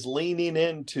daughter is leaning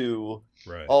into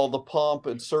all the pomp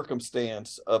and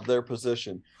circumstance of their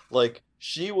position. Like,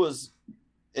 she was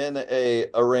in a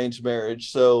arranged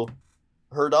marriage, so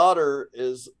her daughter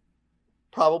is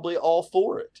probably all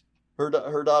for it. Her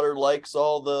daughter likes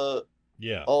all the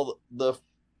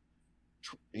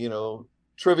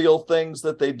trivial things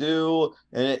that they do,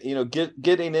 and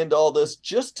getting into all this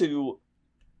just to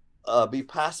be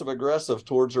passive aggressive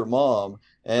towards her mom.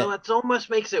 And no, it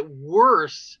almost makes it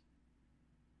worse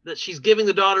that she's giving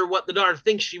the daughter what the daughter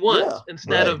thinks she wants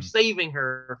instead of saving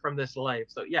her from this life.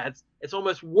 So it's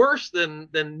almost worse than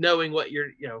knowing what you're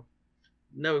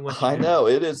knowing what I know.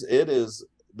 It is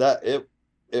that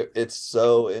it's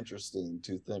so interesting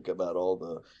to think about all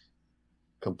the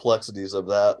complexities of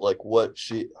that, like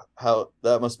how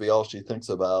that must be all she thinks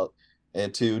about,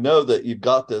 and to know that you've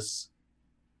got this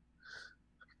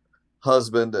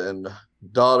husband and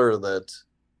daughter that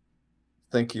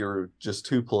think you're just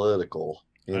too political.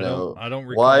 I don't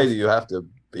recall. Why do you have to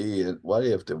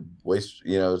waste,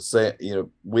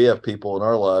 we have people in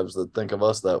our lives that think of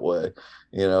us that way,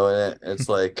 and it's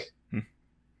like,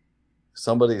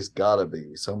 somebody's gotta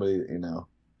be somebody,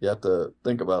 you have to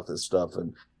think about this stuff,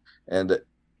 and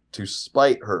to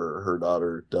spite her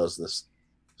daughter does this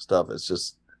stuff. It's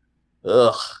just,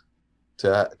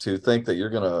 to think that you're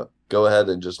going to go ahead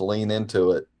and just lean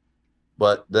into it.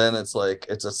 But then it's like,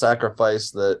 it's a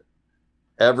sacrifice that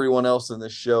everyone else in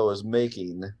this show is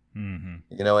making, and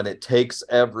it takes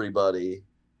everybody.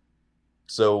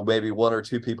 So maybe one or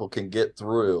two people can get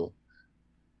through.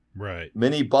 Right.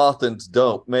 Many Bothans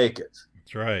don't make it.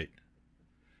 That's right.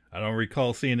 I don't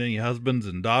recall seeing any husbands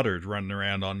and daughters running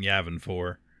around on Yavin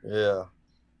 4. Yeah.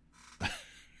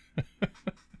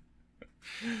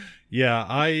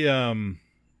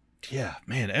 Yeah,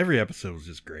 man, every episode was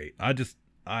just great. I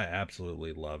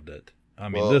absolutely loved it. I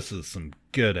mean, this is some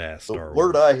good ass Star Wars. The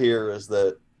word I hear is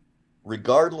that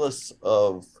regardless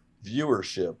of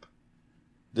viewership,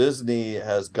 Disney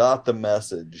has got the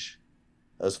message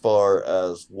as far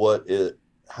as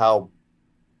how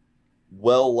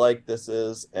well liked this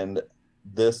is, and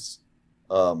this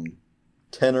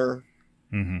tenor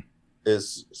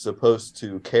is supposed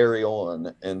to carry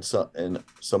on in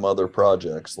some other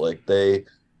projects. Like they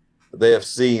have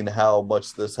seen how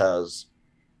much this has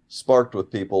sparked with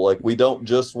people. Like, we don't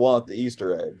just want the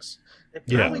Easter eggs.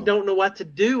 They probably don't know what to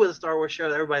do with a Star Wars show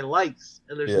that everybody likes,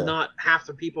 and there's not half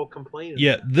the people complaining.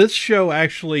 Yeah, this show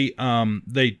actually,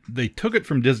 they took it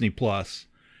from Disney Plus,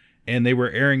 and they were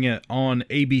airing it on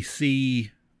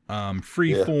ABC,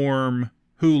 Freeform,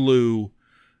 Hulu,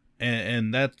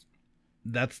 and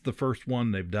that's the first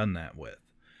one they've done that with.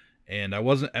 And I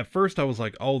wasn't at first. I was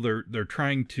like, oh, they're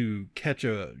trying to catch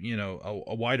a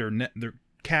wider net. They're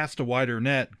cast a wider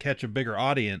net, catch a bigger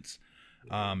audience,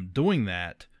 doing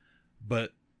that.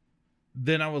 But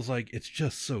then I was like, it's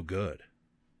just so good.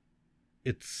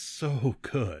 It's so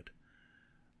good.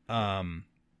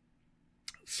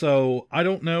 So I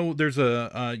don't know. There's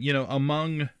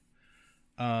among,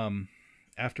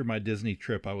 after my Disney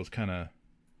trip, I was kind of,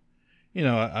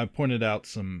 I pointed out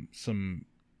some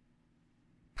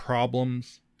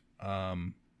problems,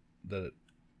 that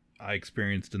I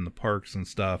experienced in the parks and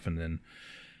stuff. And then,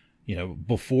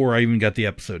 before I even got the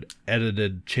episode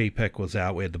edited, Chapek was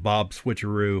out. We had the Bob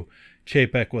switcheroo.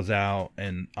 Chapek was out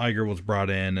and Iger was brought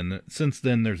in. And since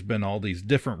then, there's been all these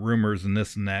different rumors and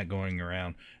this and that going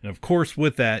around. And of course,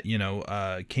 with that,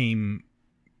 came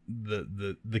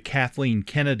the Kathleen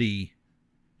Kennedy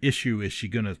issue. Is she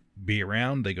going to be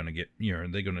around? They're going to get, are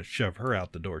they going to shove her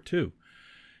out the door too?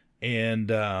 And,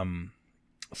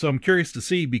 so I'm curious to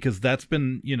see, because that's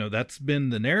been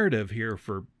the narrative here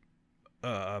for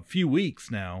a few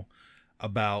weeks now,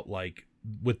 about like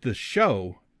with this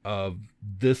show of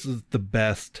this is the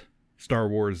best Star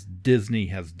Wars Disney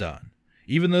has done.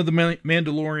 Even though the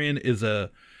Mandalorian is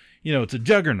it's a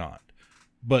juggernaut,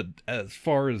 but as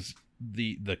far as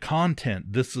the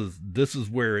content, this is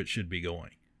where it should be going.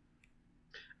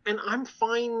 And I'm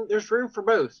fine. There's room for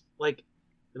both. Like,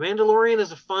 the Mandalorian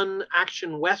is a fun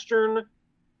action Western.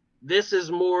 This is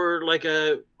more like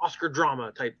a Oscar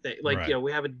drama type thing. Like, right.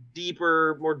 We have a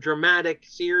deeper, more dramatic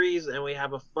series, and we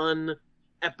have a fun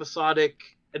episodic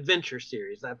adventure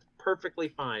series. That's perfectly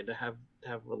fine to have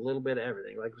a little bit of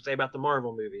everything. Like we say about the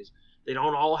Marvel movies, they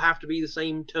don't all have to be the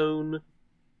same tone,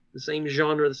 the same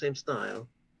genre, the same style.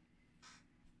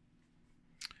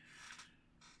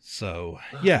 So,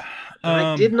 yeah.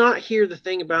 I did not hear the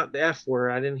thing about the F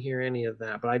word. I didn't hear any of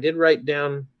that, but I did write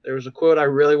down, there was a quote I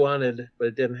really wanted, but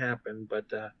it didn't happen. But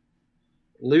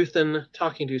Luthen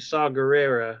talking to Saw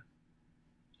Gerrera, and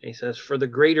he says, "For the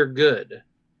greater good,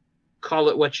 call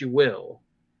it what you will."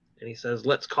 And he says,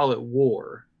 "Let's call it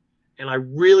war." And I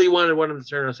really wanted one of them to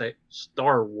turn and say,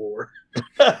 "Star War."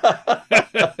 So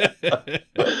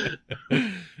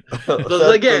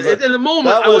again, in the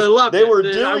moment, I would have loved it. They were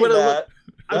doing that.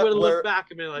 I would have looked back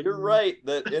and been like, "You're right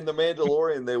that in the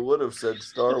Mandalorian they would have said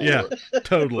Star Wars." Yeah,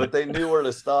 totally. But they knew where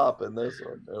to stop in this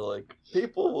one. They're like,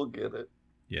 people will get it.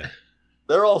 Yeah.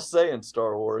 They're all saying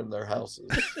Star Wars in their houses.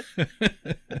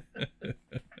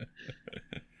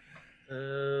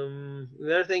 The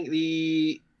other thing,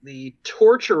 the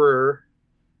torturer,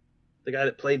 the guy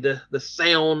that played the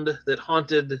sound that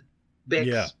haunted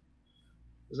Bix,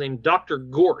 was named Dr.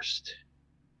 Gorst.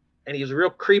 And he was a real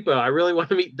creepo. I really want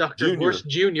to meet Dr. Gorst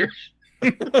Jr.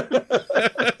 So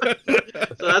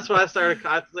that's why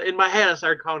in my head, I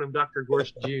started calling him Dr.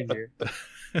 Gorst Jr.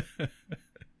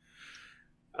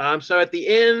 So at the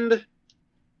end,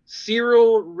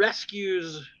 Cyril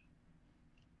rescues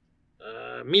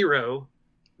Miro,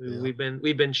 who we've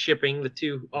been shipping, the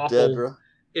two awful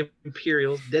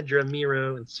Imperials, Dedra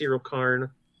Miro and Cyril Karn.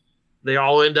 They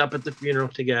all end up at the funeral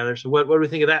together. So what do we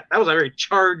think of that? That was a very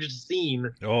charged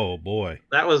scene. Oh boy,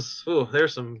 that was.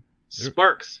 There's some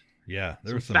sparks. Yeah,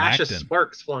 there was some fascist acting.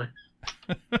 Sparks flying.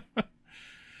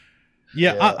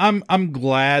 Yeah, I'm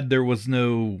glad there was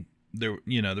no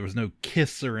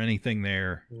kiss or anything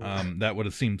there. That would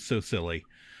have seemed so silly.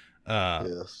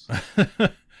 Yes.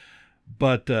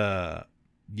 But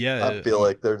yeah, I feel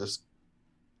like they're just,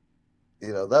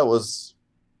 that was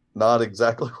not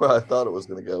exactly where I thought it was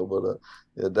going to go, but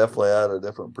it definitely had a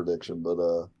different prediction.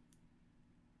 But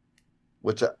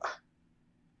which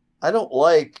I don't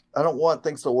like. I don't want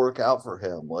things to work out for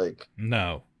him. Like,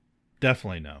 no,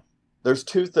 definitely no. There's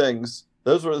two things.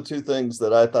 Those were the two things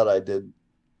that I thought I did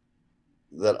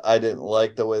that I didn't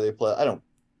like the way they play.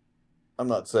 I'm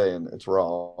not saying it's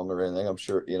wrong or anything. I'm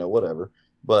sure, whatever.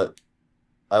 But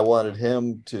I wanted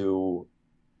him to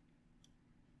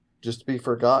just be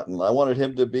forgotten. I wanted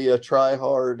him to be a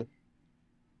try-hard,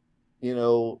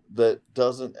 that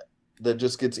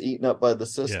just gets eaten up by the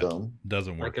system. Yeah,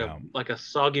 doesn't work out. Like a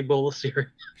soggy bowl of cereal.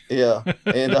 Yeah.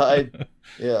 And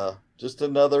just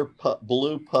another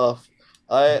blue puff.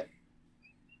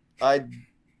 I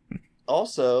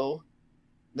also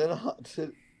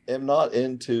am not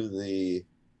into the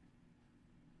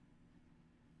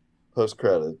post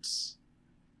credits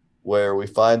where we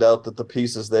find out that the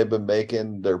pieces they've been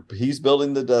making, he's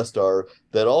building the Death Star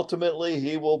that ultimately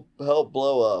he will help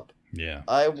blow up. Yeah.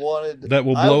 That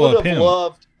will blow up him.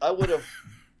 I would have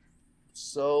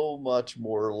so much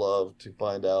more loved to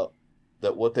find out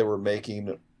that they were making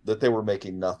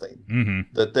nothing. Mm-hmm.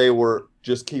 That they were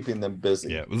just keeping them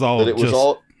busy. Yeah, it was all that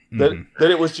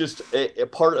it was just a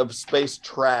part of space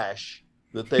trash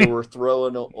that they were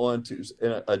throwing onto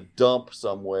a dump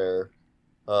somewhere.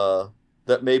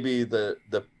 That maybe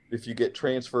if you get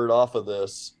transferred off of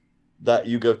this, that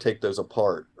you go take those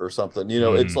apart or something.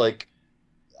 It's like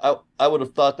I would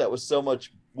have thought that was so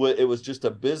much. It was just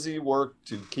a busy work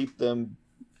to keep them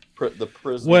the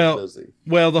prisoners busy.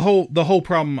 Well, the whole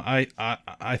problem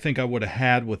I think I would have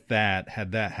had with that,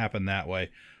 had that happened that way,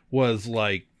 was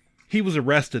like he was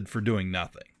arrested for doing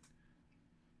nothing.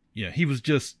 He was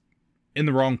just in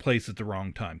the wrong place at the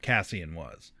wrong time. Cassian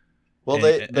was. Well,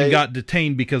 they got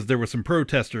detained because there were some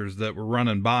protesters that were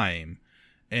running by him,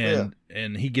 and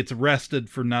he gets arrested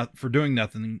for doing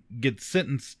nothing, gets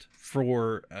sentenced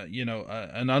for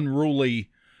an unruly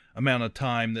amount of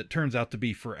time that turns out to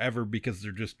be forever because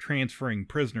they're just transferring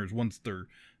prisoners. Once their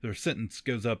sentence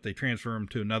goes up, they transfer them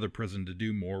to another prison to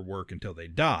do more work until they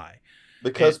die.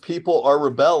 Because people are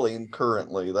rebelling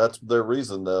currently. That's their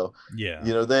reason, though. Yeah.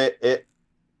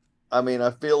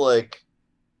 I feel like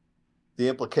the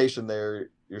implication there,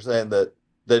 you're saying that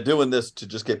they're doing this to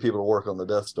just get people to work on the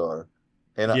Death Star.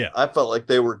 And I felt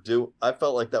like I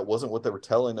felt like that wasn't what they were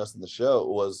telling us in the show. It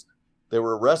was they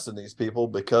were arresting these people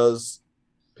because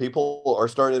people are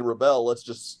starting to rebel. Let's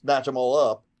just snatch them all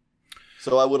up.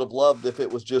 So I would have loved if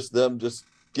it was just them just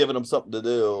giving them something to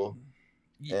do.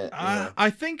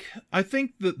 I think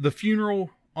that the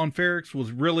funeral on Ferrix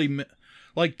was really,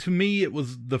 like, to me, it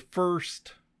was the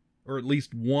first, or at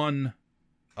least one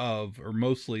of, or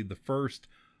mostly the first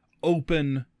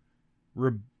open,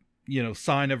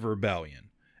 sign of rebellion.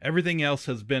 Everything else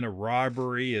has been a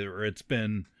robbery, or it's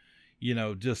been,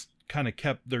 just kind of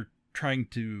they're trying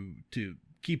to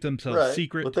keep themselves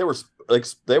secret. But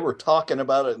they were talking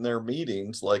about it in their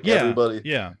meetings, everybody.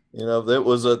 Yeah.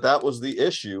 That was the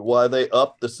issue, why they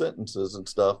upped the sentences and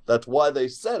stuff. That's why they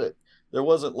said it. There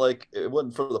wasn't it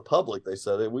wasn't for the public. They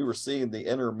said it. We were seeing the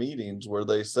inner meetings where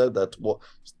they said that's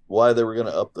why they were going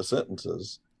to up the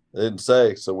sentences. They didn't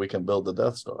say so we can build the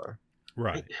Death Star.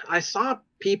 Right. I saw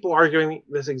people arguing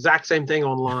this exact same thing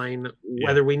online,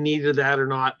 whether we needed that or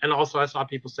not. And also I saw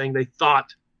people saying they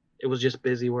thought it was just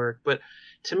busy work. But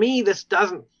to me, this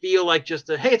doesn't feel like just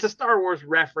it's a Star Wars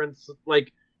reference.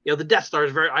 The Death Star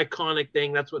is a very iconic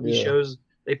thing. That's what these shows,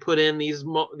 they put in these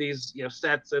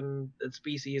sets and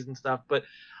species and stuff. But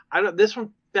this one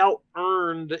felt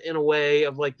earned in a way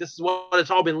of this is what it's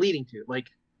all been leading to.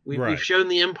 We've shown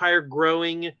the Empire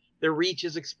growing, their reach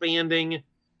is expanding.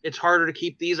 It's harder to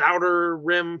keep these outer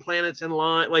rim planets in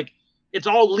line. It's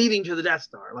all leading to the Death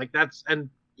Star.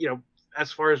 As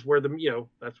far as where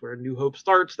that's where New Hope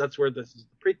starts. That's where this is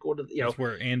the prequel to that's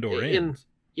where Andor ends.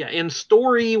 In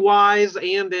story wise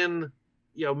and in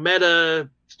meta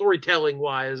storytelling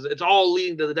wise, it's all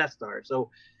leading to the Death Star. So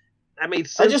that made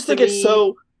sense. I just think it's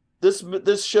so.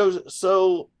 This shows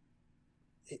so.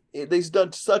 They've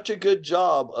done such a good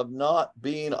job of not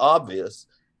being obvious,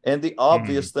 and the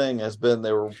obvious thing has been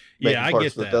they were making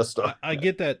parts of the Death Star. I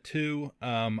get that too.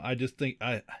 I just think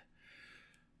I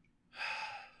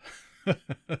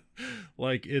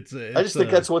just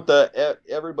think that's what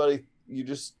everybody, you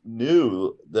just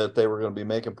knew that they were going to be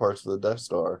making parts of the Death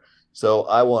Star. So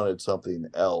I wanted something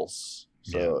else.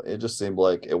 So it just seemed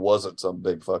like it wasn't some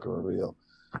big fucking reveal.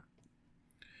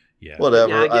 Yeah.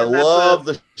 Whatever. I love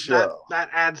the show. That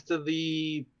adds to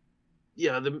the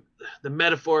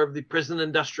metaphor of the prison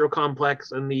industrial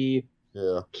complex and the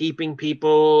keeping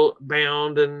people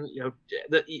bound and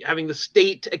having the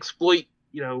state exploit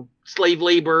slave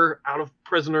labor out of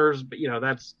prisoners. But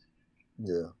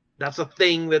that's a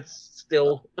thing that's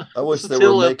still. I wish they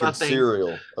were making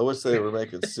cereal. I wish they were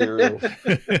making cereal.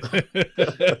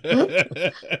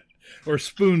 Or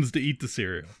spoons to eat the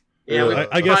cereal. Yeah,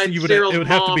 I guess it would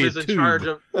have to be a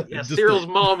tube. Cyril's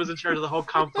mom is in charge of the whole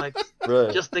complex,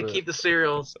 just to keep the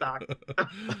cereal in stock.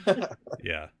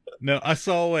 Yeah. No, I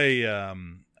saw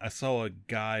a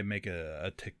guy make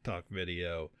a TikTok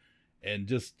video, and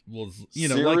just was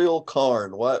cereal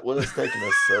Karn. What is taking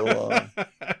us so long?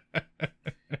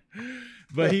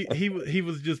 But he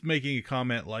was just making a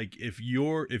comment if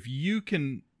you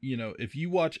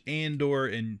watch Andor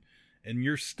and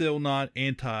you're still not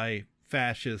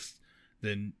anti-fascist,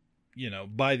 then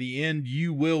by the end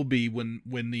you will be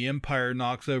when the Empire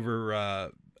knocks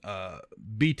over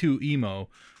B2 Emo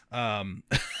to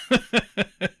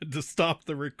stop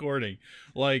the recording.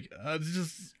 Like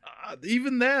just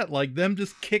even that, like them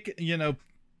just kick,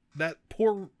 that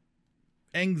poor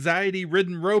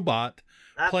anxiety-ridden robot.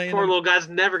 That poor little guy's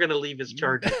never gonna leave his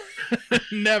charger.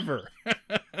 Never.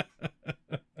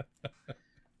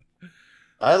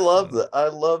 I love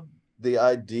the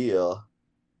idea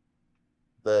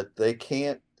that they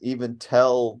can't even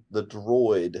tell the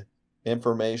droid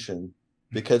information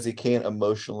because he can't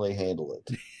emotionally handle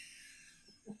it.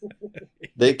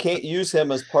 They can't use him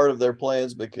as part of their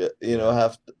plans because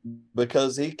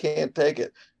because he can't take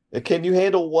it. Can you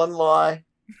handle one lie?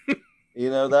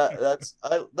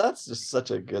 That's just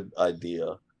such a good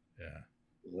idea. Yeah,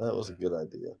 that was a good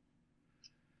idea.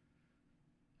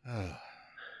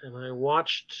 And I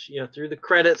watched, through the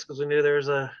credits because we knew there was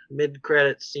a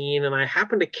mid-credit scene, and I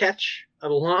happened to catch a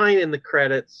line in the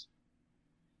credits.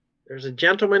 There's a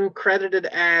gentleman credited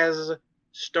as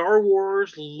Star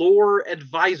Wars lore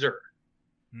advisor.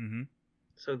 Mm-hmm.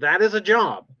 So that is a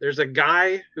job. There's a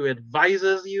guy who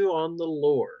advises you on the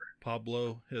lore.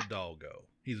 Pablo Hidalgo.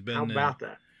 How about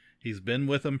that? He's been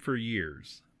with them for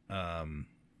years.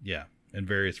 In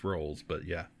various roles, but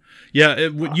yeah.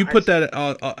 You put that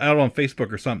out on Facebook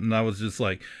or something. I was just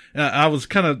like, I was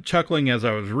kind of chuckling as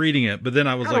I was reading it, but then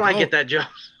I was How do I get that job?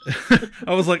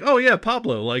 I was like, oh yeah,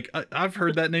 Pablo. Like I've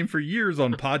heard that name for years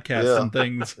on podcasts and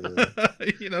things.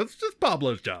 It's just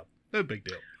Pablo's job. No big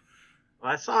deal.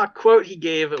 I saw a quote he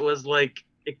gave. It was like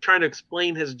trying to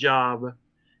explain his job.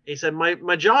 He said, "My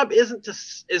job isn't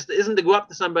to go up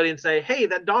to somebody and say, hey,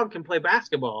 that dog can play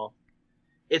basketball.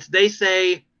 They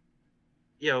say,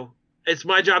 it's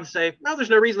my job to say, no, there's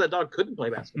no reason that dog couldn't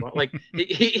play basketball. Like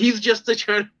he's just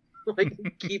trying to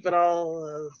keep it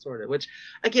all sorted. Which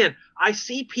again, I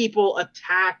see people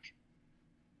attack,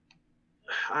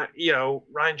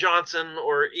 Rian Johnson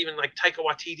or even like Taika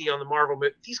Waititi on the Marvel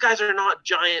movie. These guys are not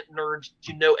giant nerds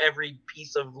to know every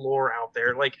piece of lore out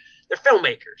there. Like they're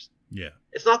filmmakers. Yeah.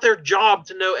 It's not their job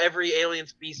to know every alien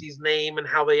species name and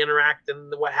how they interact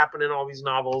and what happened in all these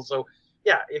novels. So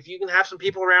yeah, if you can have some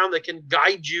people around that can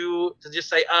guide you to just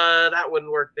say, that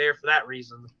wouldn't work there for that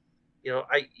reason.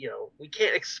 We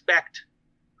can't expect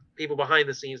people behind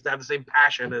the scenes to have the same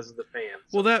passion as the fans.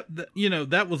 Well,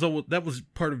 that was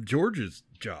part of George's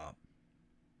job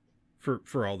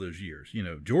for all those years.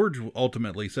 George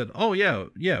ultimately said, "Oh yeah,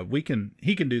 he can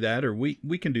do that, or we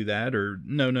can do that, or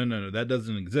no, that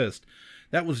doesn't exist."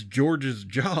 That was George's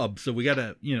job, so we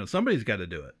gotta, somebody's got to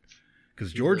do it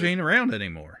because George ain't around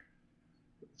anymore.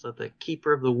 Is that the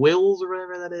keeper of the wills or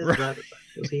whatever that is? Right.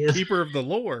 He is? Keeper of the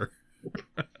lore.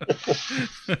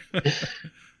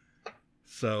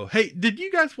 So, hey, did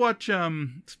you guys watch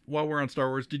while we're on Star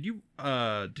Wars, did you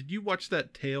watch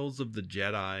that Tales of the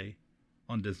Jedi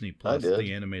on Disney Plus,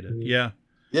 the animated? Yeah.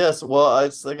 Yes, well, I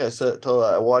think I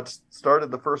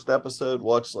started the first episode,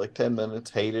 watched like 10 minutes,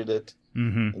 hated it,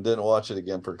 and didn't watch it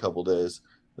again for a couple days.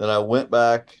 Then I went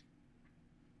back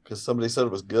because somebody said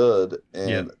it was good,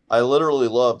 and I literally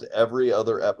loved every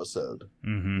other episode.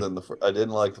 I didn't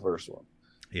like the first one.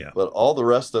 Yeah. But all the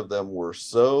rest of them were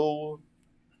so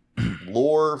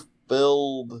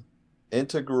lore-filled,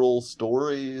 integral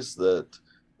stories that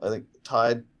I think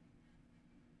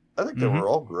they were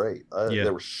all great. They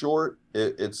were short.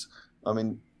 I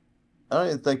don't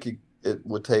even think it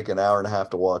would take an hour and a half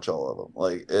to watch all of them.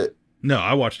 No,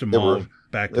 I watched them all back to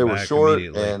back. They were short,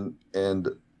 and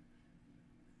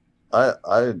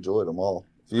I enjoyed them all.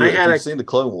 If you've seen the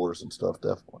Clone Wars and stuff,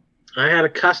 definitely. I had a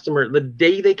customer the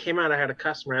day they came out. I had a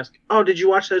customer ask, "Oh, did you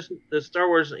watch the Star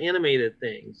Wars animated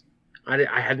things?"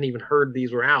 I hadn't even heard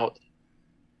these were out.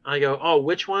 I go, "Oh,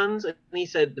 which ones?" And he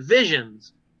said, "The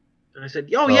Visions." And I said,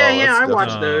 "Oh yeah, I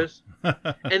watched those."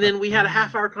 And then we had a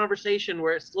half-hour conversation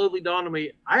where it slowly dawned on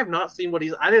me, I have not seen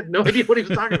I had no idea what he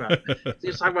was talking about. So he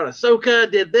was talking about Ahsoka,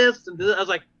 did this, and I was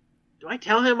like, do I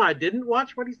tell him I didn't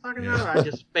watch what he's talking about, or I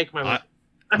just fake my life?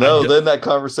 No, then that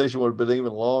conversation would have been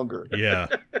even longer. Yeah.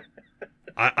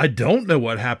 I don't know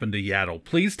what happened to Yaddle.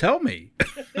 Please tell me.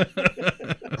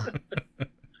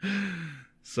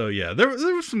 So yeah, there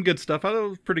was some good stuff. I thought it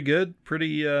was pretty good.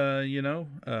 Pretty,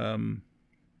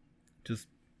 just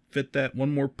fit that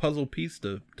one more puzzle piece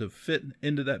to fit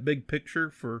into that big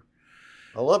picture for.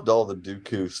 I loved all the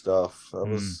Dooku stuff. That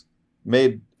was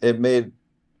made it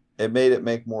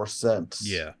make more sense.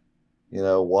 Yeah.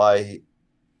 Why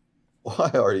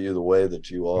are you the way that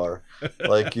you are?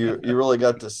 Like you really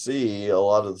got to see a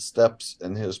lot of the steps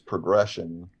in his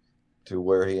progression to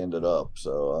where he ended up.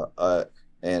 So I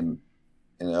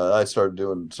started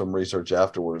doing some research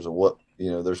afterwards of what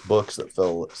there's books that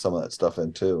fill some of that stuff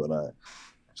in too, and I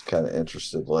was kind of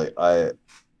interested. Like I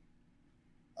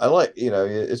like,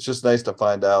 it's just nice to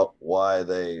find out why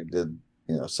they did,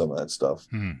 some of that stuff,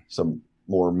 some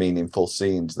more meaningful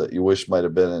scenes that you wish might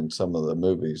have been in some of the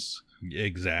movies.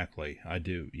 Exactly. I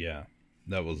do. Yeah.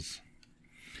 That was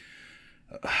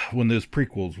when those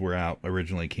prequels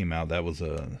originally came out, that was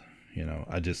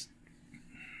I just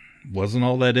wasn't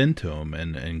all that into them,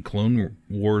 and Clone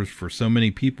Wars, for so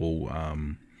many people,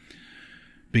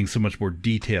 being so much more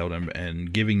detailed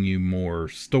and giving you more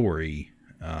story,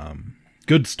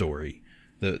 good story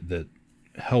that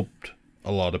helped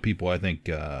a lot of people, I think,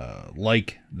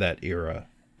 like that era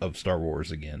of Star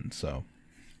Wars again. So,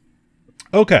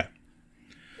 okay.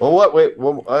 Well, wait,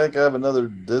 I think I have another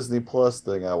Disney Plus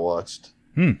thing I watched.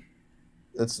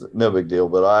 It's no big deal,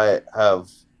 but I have,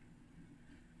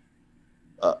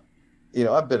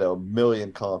 I've been to a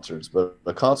million concerts, but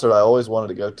a concert I always wanted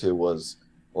to go to was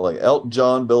like Elton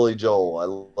John, Billy Joel.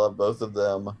 I love both of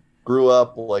them. Grew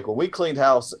up, like when we cleaned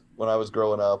house when I was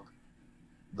growing up,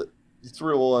 you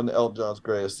threw on Elton John's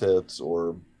greatest hits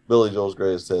or Billy Joel's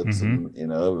greatest hits, and it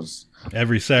was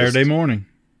every Saturday morning.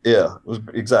 Yeah, it was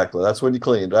exactly. That's when you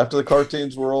cleaned. After the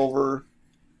cartoons were over,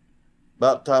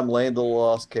 about the time Land of the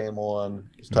Lost came on,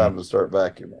 it was time to start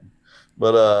vacuuming.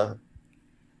 But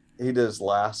he did his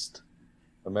last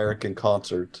American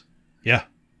concert. Yeah,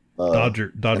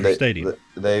 Dodger Stadium.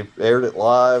 They aired it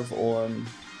live on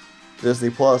Disney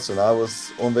Plus, and I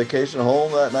was on vacation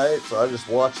home that night, so I just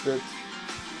watched it.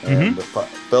 And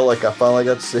felt like I finally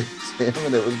got to see him,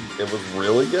 and it was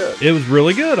really good. It was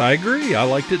really good. I agree. I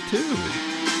liked it too.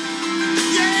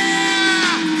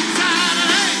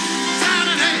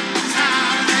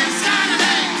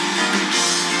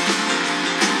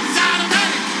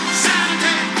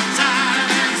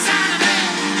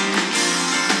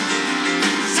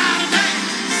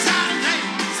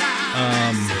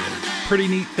 Pretty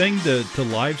neat thing to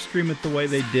live stream it the way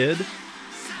they did.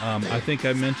 I think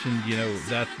I mentioned,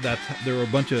 that there were a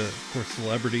bunch of course,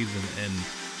 celebrities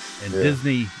and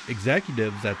Disney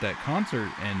executives at that concert,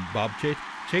 and Bob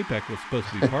Chapek was supposed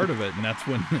to be part of it, and that's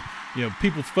when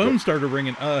people's phones started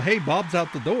ringing. Hey, Bob's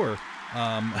out the door.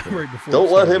 Right before.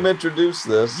 Don't let him introduce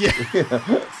this. Yeah,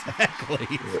 exactly.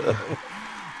 Yeah. So,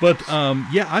 but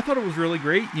I thought it was really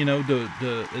great.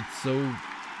 It's so.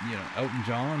 Elton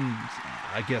John,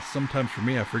 I guess sometimes for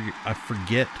me, I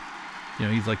forget,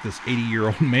 he's like this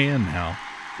 80-year-old man now.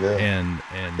 Yeah. And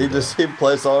he'd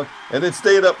play a song and then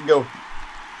stand up and go,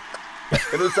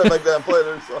 and then something like that and play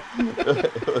their song.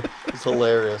 It's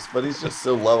hilarious, but he's just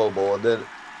so lovable.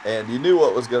 And you knew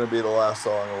what was going to be the last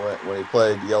song when he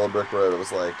played Yellow Brick Road. It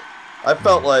was like, I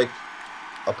felt like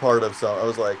a part of something. I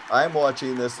was like, I'm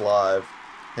watching this live,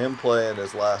 him playing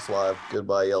his last live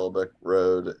Goodbye Yellow Brick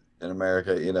Road in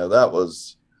America. That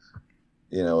was,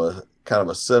 a kind of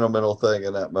a sentimental thing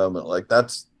in that moment. Like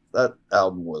that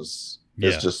album was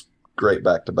just great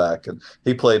back to back, and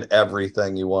he played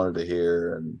everything you wanted to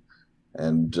hear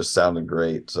and just sounded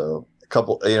great. So a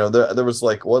couple, there was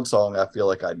like one song I feel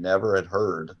like I never had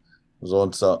heard. It was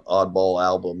on some oddball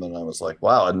album, and I was like,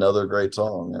 wow, another great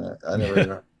song. And I never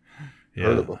even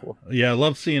heard it before. Yeah, I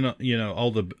love seeing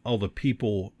all the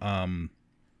people out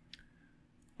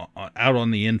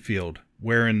on the infield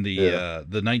wearing the his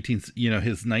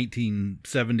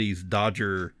 1970s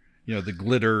Dodger, the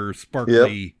glitter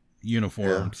sparkly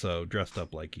uniform. Yeah. So dressed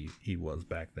up like he was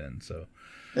back then. So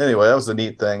anyway, that was a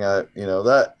neat thing. That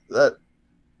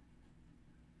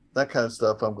kind of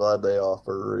stuff I'm glad they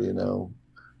offer.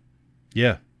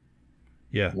 Yeah.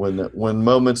 When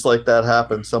moments like that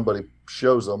happen, somebody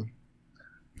shows them.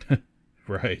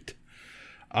 Right.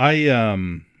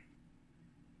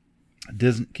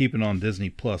 Keeping on Disney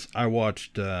Plus, I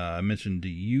watched, I mentioned to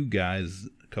you guys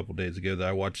a couple days ago that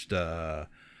I watched kind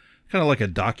of like a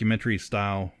documentary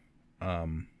style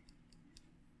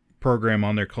program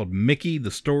on there called Mickey,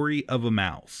 the Story of a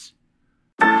Mouse.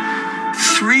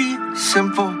 3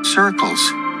 simple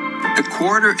circles, a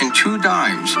quarter and 2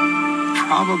 dimes,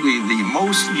 probably the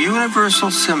most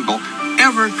universal symbol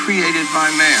ever created by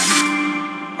man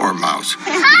or mouse.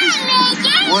 Hi,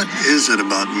 Mickey! What is it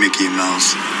about Mickey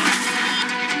Mouse?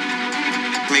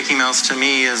 Mickey Mouse to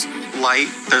me is light.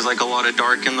 There's like a lot of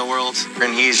dark in the world,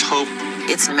 and he's hope.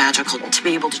 It's magical to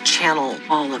be able to channel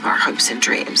all of our hopes and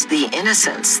dreams, the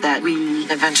innocence that we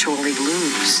eventually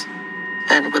lose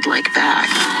and would like back.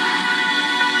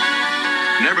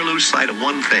 Never lose sight of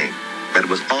one thing, that it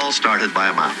was all started by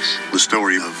a mouse. The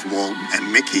story of Walt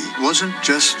and Mickey wasn't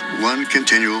just one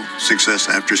continual success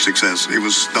after success. It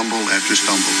was stumble after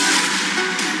stumble.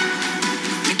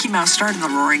 Mickey Mouse started in the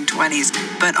Roaring 20s,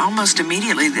 but almost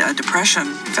immediately the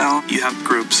Depression fell. You have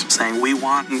groups saying, we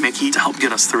want Mickey to help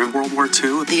get us through World War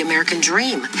II. The American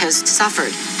dream has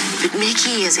suffered, but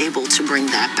Mickey is able to bring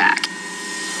that back.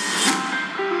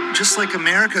 Just like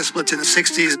America split in the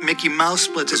 60s, Mickey Mouse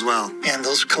split as well. And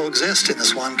those coexist in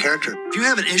this one character. If you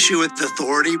have an issue with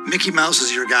authority, Mickey Mouse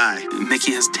is your guy.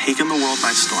 Mickey has taken the world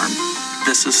by storm.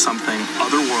 This is something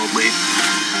otherworldly.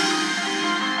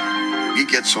 He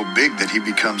gets so big that he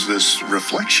becomes this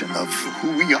reflection of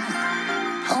who we are.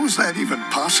 How is that even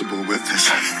possible with this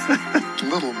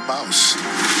little mouse?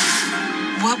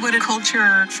 What would a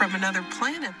culture from another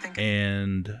planet think?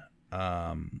 And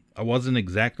I wasn't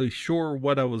exactly sure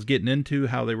what I was getting into,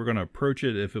 how they were going to approach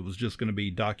it, if it was just going to be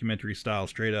documentary style,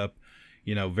 straight up,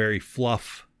 very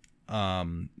fluff.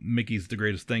 Mickey's the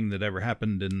greatest thing that ever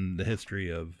happened in the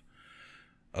history of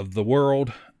the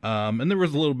world. And there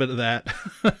was a little bit of that.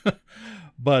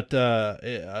 But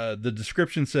the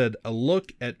description said, a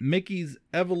look at Mickey's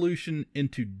evolution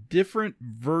into different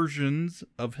versions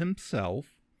of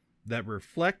himself that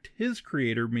reflect his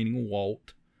creator, meaning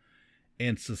Walt,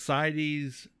 and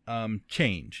society's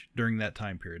change during that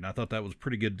time period. And I thought that was a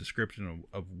pretty good description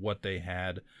of what they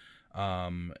had.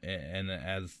 And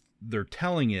as they're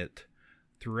telling it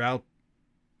throughout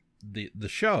the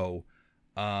show,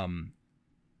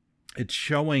 it's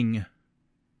showing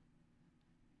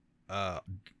an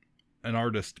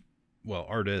artist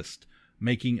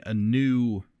making a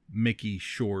new Mickey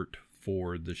short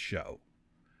for the show,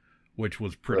 which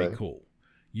was pretty cool,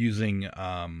 using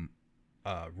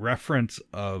reference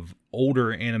of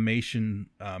older animation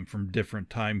from different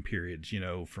time periods,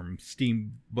 from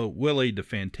Steamboat Willie to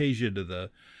Fantasia to the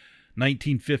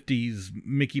 1950s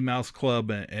Mickey Mouse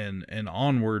Club and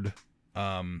onward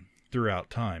throughout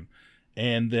time.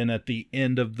 And then at the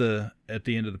end of the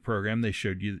program, they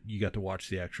showed you got to watch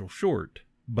the actual short,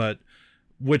 but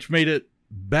which made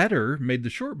the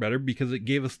short better because it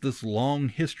gave us this long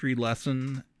history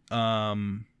lesson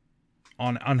on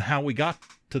how we got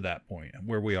to that point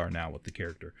where we are now with the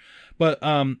character. But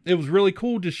it was really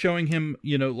cool just showing him,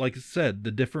 like I said,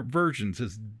 the different versions,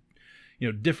 his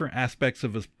different aspects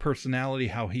of his personality,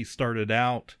 how he started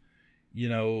out.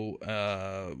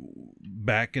 Back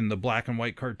in the black and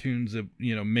white cartoons,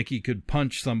 Mickey could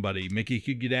punch somebody, Mickey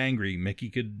could get angry, Mickey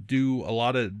could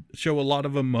show a lot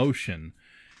of emotion,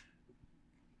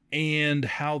 and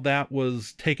how that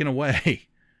was taken away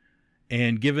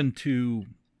and given to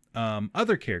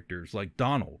other characters like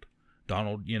Donald.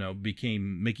 Donald,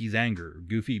 became Mickey's anger.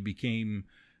 Goofy became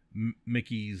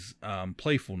Mickey's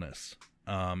playfulness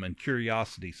and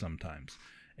curiosity sometimes.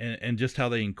 And just how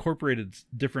they incorporated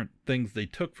different things they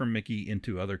took from Mickey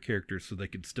into other characters so they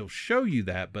could still show you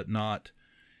that, but not,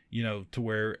 to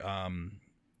where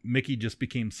Mickey just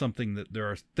became something that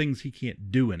there are things he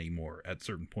can't do anymore at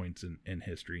certain points in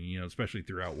history, especially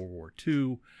throughout World War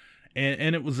II.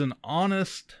 And it was an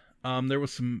honest, there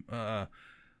was some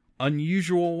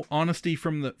unusual honesty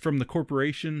from the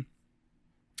corporation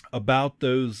about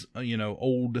those,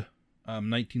 old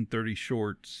 1930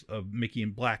 shorts of Mickey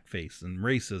in blackface and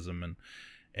racism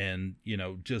and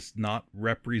just not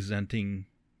representing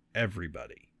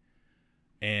everybody.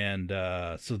 And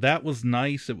so that was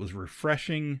nice. It was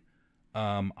refreshing.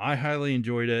 I highly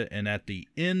enjoyed it. And at the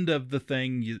end of the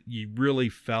thing, you really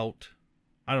felt,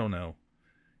 I don't know,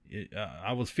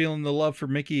 I was feeling the love for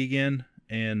Mickey again,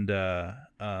 and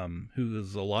who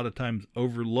is a lot of times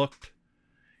overlooked,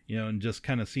 and just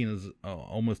kind of seen as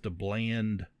almost a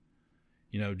bland,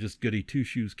 just goody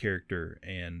two-shoes character,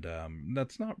 and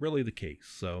that's not really the case.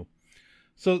 So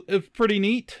it's pretty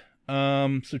neat.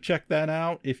 So check that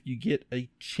out if you get a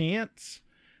chance.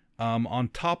 On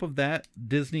top of that,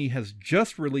 Disney has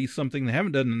just released something they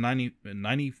haven't done in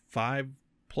 95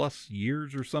 plus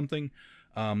years or something.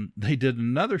 They did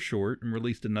another short and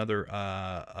released another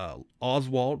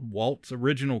Oswald, Walt's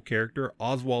original character,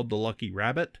 Oswald the Lucky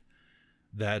Rabbit,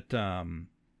 that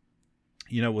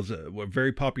was a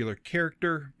very popular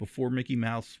character before Mickey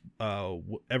Mouse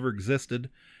ever existed,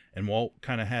 and Walt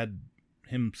kind of had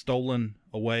him stolen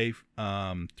away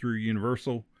through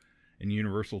Universal, and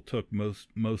Universal took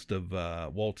most of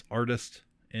Walt's artists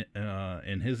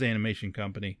in his animation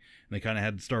company, and they kind of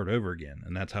had to start over again,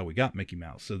 and that's how we got Mickey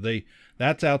Mouse. So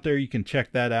that's out there. You can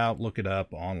check that out, look it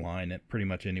up online at pretty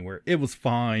much anywhere. It was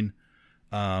fine,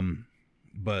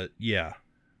 but yeah.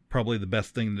 Probably the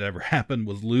best thing that ever happened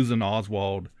was losing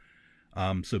Oswald,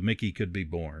 so Mickey could be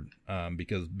born,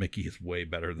 because Mickey is way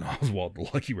better than Oswald the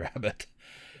Lucky Rabbit,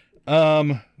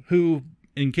 who,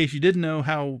 in case you didn't know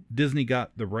how Disney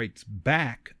got the rights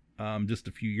back just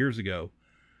a few years ago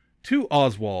to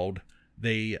Oswald,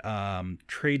 they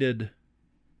traded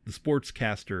the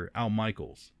sportscaster Al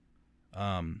Michaels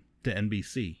to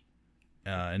NBC.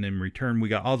 And in return, we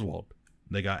got Oswald.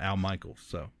 They got Al Michaels,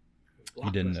 so he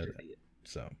didn't know that.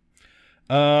 So,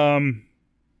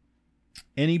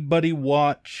 anybody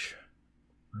watch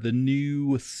the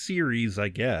new series, I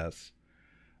guess,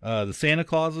 the Santa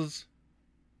Clauses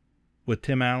with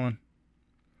Tim Allen?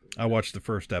 I watched the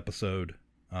first episode.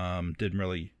 Didn't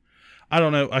really, I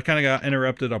don't know. I kind of got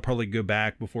interrupted. I'll probably go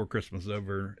back before Christmas is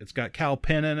over. It's got Kal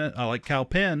Penn in it. I like Kal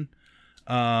Penn.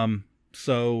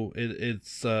 So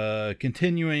it's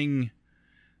continuing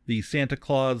the Santa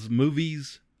Claus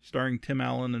movies starring Tim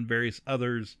Allen and various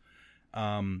others.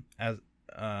 As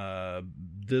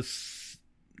this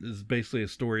is basically a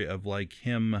story of like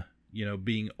him,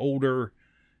 being older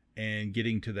and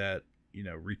getting to that,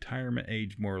 retirement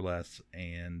age more or less,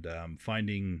 and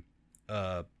finding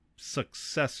a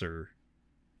successor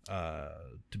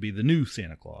to be the new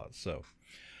Santa Claus. So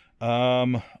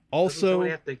also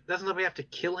doesn't somebody have to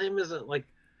kill him? Isn't like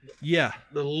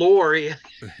the lore?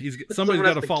 Somebody's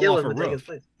got to fall off a roof.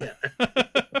 Yeah.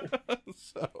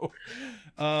 So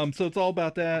it's all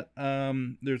about that.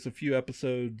 There's a few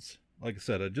episodes. Like I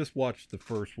said, I just watched the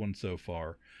first one so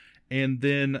far, and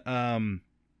then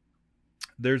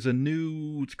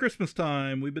it's Christmas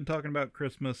time. We've been talking about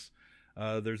Christmas.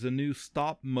 There's a new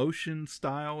stop motion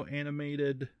style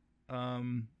animated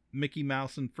Mickey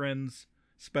Mouse and Friends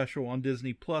special on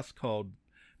Disney Plus called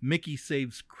Mickey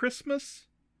Saves Christmas,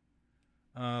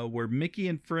 where Mickey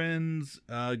and friends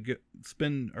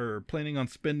planning on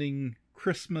spending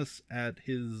Christmas at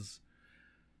his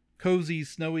cozy,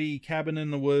 snowy cabin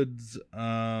in the woods,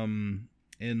 and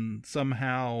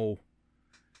somehow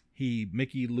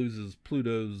Mickey loses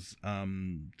Pluto's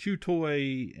chew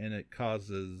toy, and it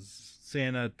causes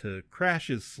Santa to crash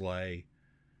his sleigh,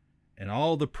 and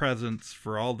all the presents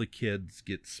for all the kids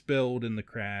get spilled in the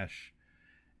crash.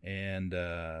 And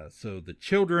so the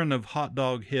children of Hot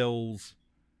Dog Hills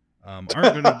aren't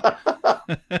going to...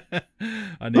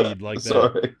 I knew you'd like that.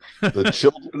 Sorry. The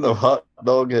children of Hot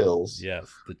Dog Hills. Yes,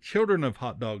 the children of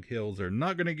Hot Dog Hills are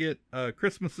not going to get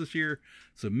Christmas this year,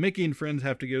 so Mickey and friends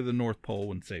have to go to the North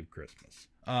Pole and save Christmas.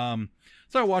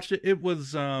 So I watched it. It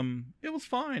was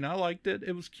fine. I liked it.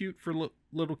 It was cute for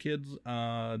little kids.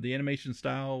 The animation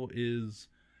style is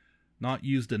not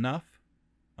used enough,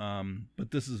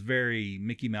 but this is very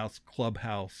Mickey Mouse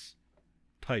Clubhouse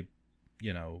type,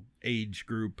 age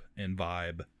group and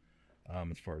vibe,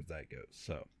 as far as that goes.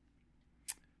 So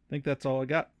I think that's all I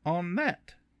got on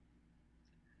that.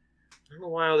 I don't know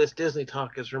why all this Disney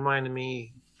talk is reminding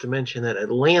me to mention that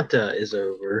Atlanta is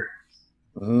over.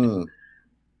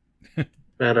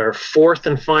 At our fourth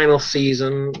and final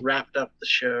season, wrapped up the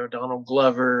show. Donald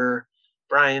Glover,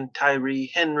 Brian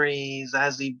Tyree Henry,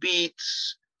 Zazie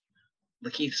Beetz,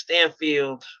 Lakeith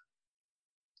Stanfield.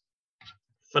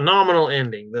 Phenomenal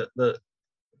ending. The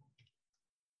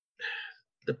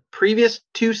previous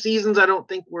two seasons, I don't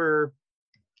think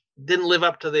didn't live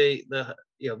up to the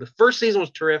first season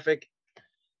was terrific,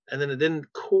 and then it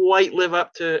didn't quite live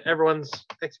up to everyone's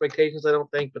expectations, I don't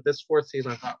think. But this fourth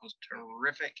season I thought was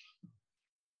terrific.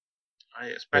 I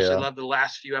especially loved the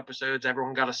last few episodes.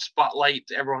 Everyone got a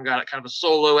spotlight. Everyone got kind of a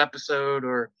solo episode,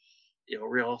 or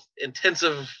real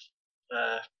intensive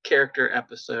character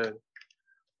episode.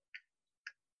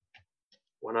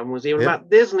 One of them was even about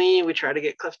Disney. We tried to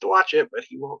get Cliff to watch it, but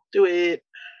he won't do it.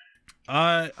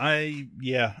 I've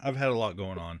had a lot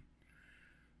going on,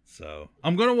 so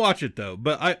I'm gonna watch it though.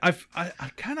 But I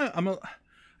kind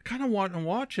of want to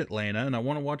watch Atlanta, and I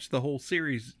want to watch the whole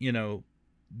series.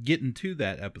 Getting to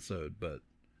that episode, but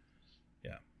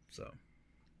yeah. So,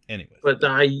 anyway. But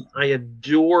I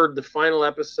adored the final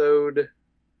episode.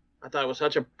 I thought it was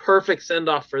such a perfect send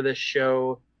off for this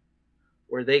show,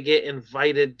 where they get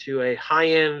invited to a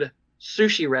high-end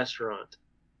sushi restaurant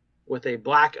with a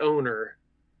black owner,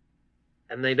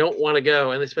 and they don't want to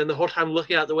go, and they spend the whole time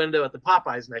looking out the window at the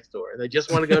Popeyes next door, and they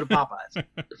just want to go to Popeyes.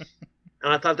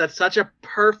 And I thought that's such a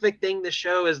perfect thing to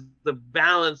show, is the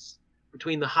balance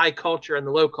between the high culture and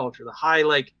the low culture. The high,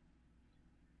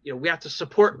 we have to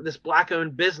support this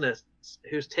black-owned business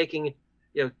who's taking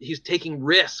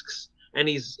risks, and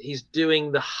he's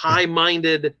doing the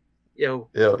high-minded.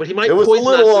 But he might poison us. It was a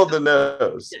little on the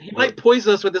nose. He might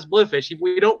poison us with this bluefish.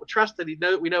 We don't trust that we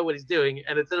know what he's doing,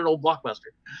 and it's in an old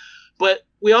Blockbuster. But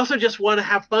we also just want to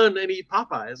have fun and eat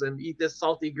Popeyes and eat this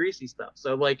salty, greasy stuff.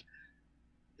 So,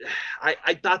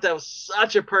 I thought that was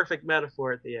such a perfect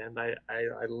metaphor at the end. I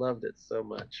loved it so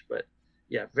much. But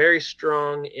yeah, very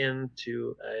strong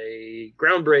into a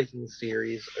groundbreaking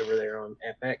series over there on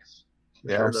FX.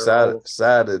 Yeah, I'm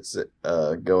sad it's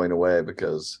going away,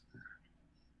 because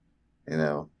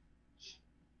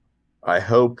I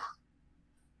hope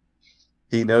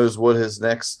he knows what his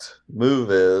next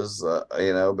move is,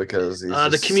 because he's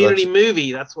the Community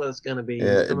movie. That's what it's going to be.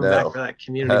 Yeah, Coming back for that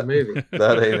Community movie.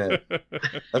 That ain't it.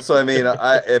 That's what I mean.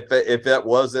 If that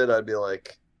was it, I'd be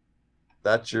like,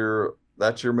 that's your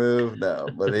move. No,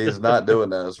 but he's not doing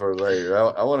that as far as I hear.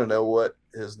 I want to know what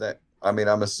his next. I mean,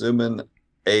 I'm assuming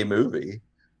a movie.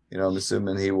 I'm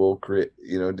assuming he will create.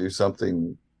 Do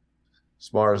something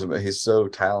smart. But he's so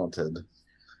talented.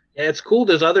 Yeah, it's cool.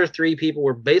 Those other 3 people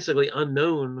were basically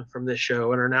unknown from this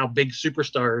show and are now big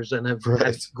superstars and have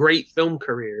had great film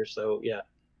careers. So, yeah,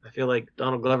 I feel like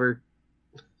Donald Glover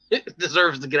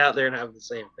deserves to get out there and have the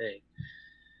same thing.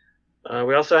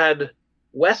 We also had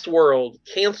Westworld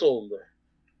canceled.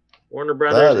 Warner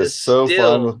Brothers that is so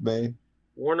fun with me.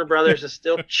 Warner Brothers is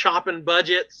still chopping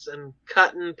budgets and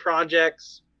cutting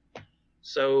projects.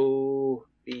 So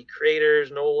the creators,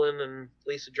 Nolan and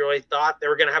Lisa Joy, thought they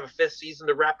were going to have a 5th season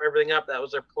to wrap everything up. That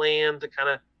was their plan, to kind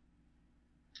of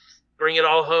bring it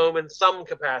all home in some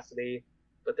capacity,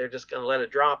 but they're just going to let it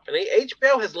drop. And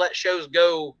HBO has let shows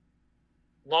go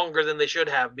longer than they should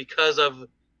have because of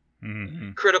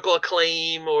critical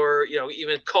acclaim or,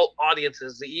 even cult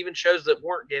audiences. Even shows that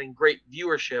weren't getting great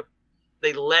viewership,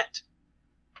 they let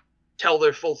tell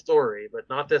their full story, but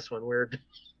not this one.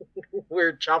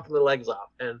 We're chopping the legs off.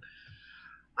 And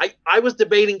I was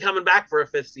debating coming back for a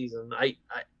 5th season.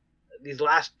 These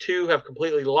last 2 have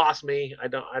completely lost me. I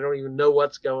don't even know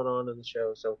what's going on in the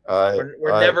show. So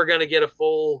we're never going to get a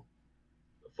full.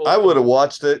 I would have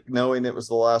watched it knowing it was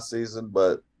the last season,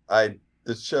 but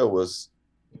the show was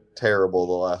terrible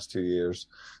the last 2 years.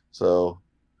 So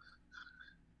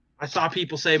I saw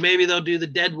people say maybe they'll do the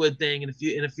Deadwood thing, and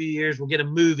in a few years we'll get a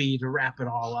movie to wrap it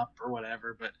all up or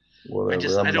whatever. But I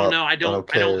don't know. I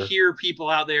don't hear people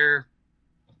out there,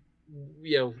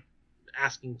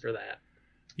 asking for that.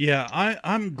 Yeah,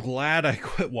 I'm glad I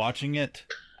quit watching it.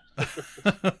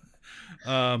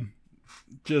 I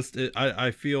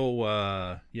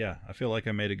feel like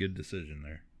I made a good decision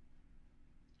there.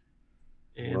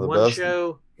 And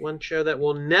one show that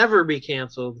will never be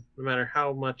canceled, no matter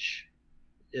how much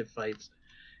it fights.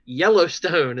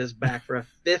 Yellowstone is back for a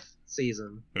 5th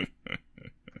season.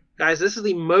 Guys, this is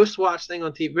the most watched thing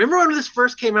on TV. Remember when this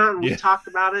first came out and we talked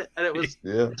about it? And it was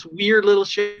this weird little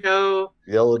show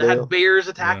that had bears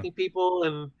attacking people.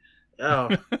 And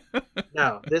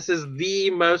no, this is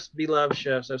the most beloved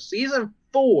show. So season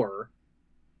 4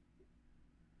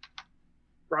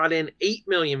 brought in 8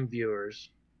 million viewers.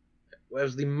 It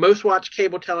was the most watched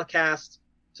cable telecast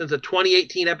since a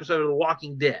 2018 episode of The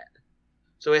Walking Dead.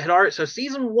 So it had already. So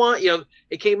season 1,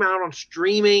 it came out on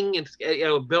streaming and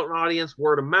built an audience,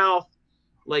 word of mouth.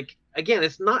 Like again,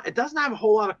 it doesn't have a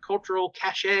whole lot of cultural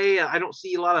cachet. I don't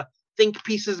see a lot of think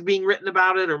pieces being written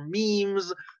about it or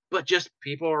memes, but just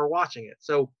people are watching it.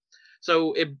 So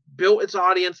it built its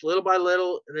audience little by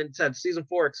little, and then it said season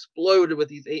 4 exploded with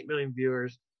these 8 million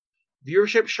viewers.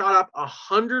 Viewership shot up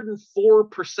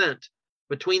 104%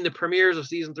 between the premieres of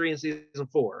season 3 and season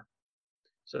 4.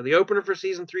 So the opener for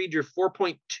season 3 drew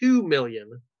 4.2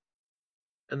 million,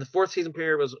 and the 4th season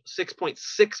premiere was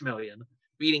 6.6 million,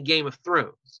 beating Game of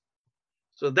Thrones.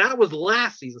 So that was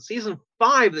last season. Season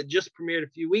 5 that just premiered a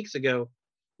few weeks ago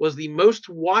was the most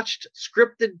watched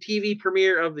scripted TV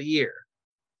premiere of the year.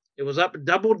 It was up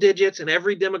double digits in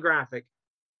every demographic,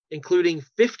 including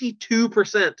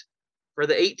 52% for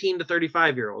the 18 to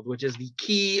 35-year-old, which is the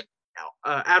key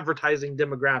advertising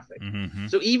demographic. Mm-hmm.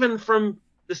 So even from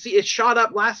it shot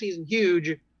up last season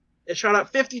huge. It shot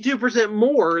up 52%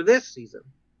 more this season.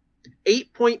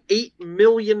 8.8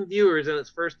 million viewers in its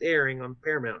first airing on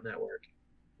Paramount Network,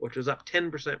 which was up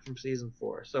 10% from season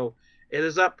 4. So it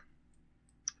is up.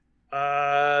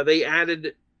 They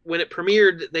added, when it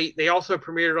premiered, they also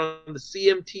premiered on the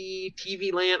CMT,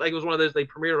 TV Land. Like it was one of those, they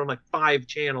premiered on like 5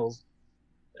 channels.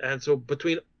 And so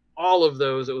between all of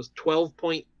those, it was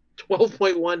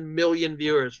 12.1 million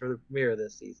viewers for the premiere of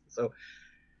this season. So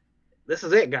this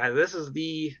is it, guys. This is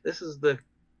the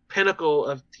pinnacle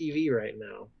of TV right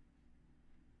now.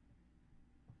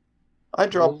 I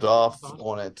dropped off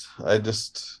on it. I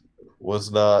just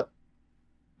was not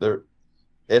there.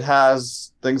 It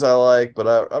has things I like,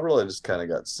 but I really just kind of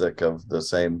got sick of the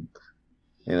same.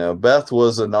 Beth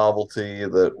was a novelty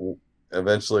that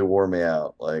eventually wore me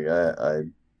out. Like I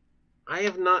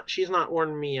have not. She's not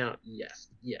worn me out yet.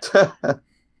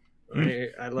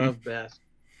 I love Beth.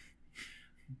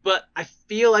 But I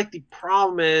feel like the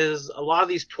problem is a lot of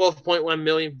these 12.1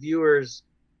 million viewers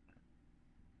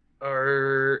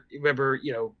are, remember,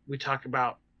 we talk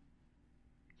about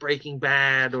Breaking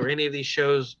Bad or any of these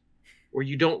shows where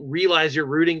you don't realize you're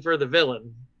rooting for the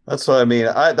villain. That's what I mean.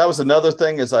 That was another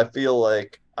thing is I feel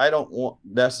like I don't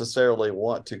necessarily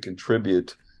want to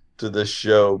contribute to this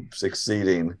show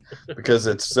succeeding because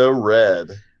it's so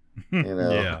red, you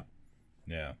know.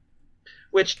 Yeah.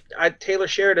 Which Taylor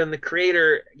Sheridan, the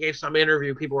creator, gave some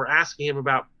interview. People were asking him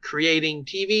about creating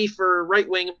TV for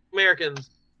right-wing Americans,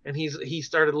 and he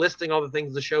started listing all the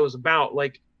things the show is about,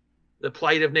 like the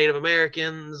plight of Native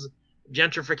Americans,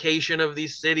 gentrification of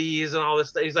these cities, and all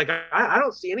this stuff. He's like, I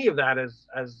don't see any of that as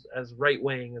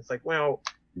right-wing. It's like, well,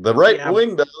 the right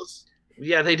wing does.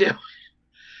 Yeah, they do.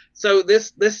 So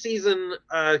this season,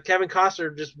 Kevin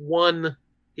Costner just won.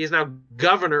 He's now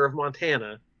governor of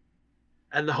Montana.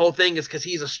 And the whole thing is because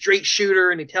he's a straight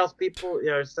shooter and he tells people,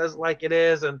 says it like it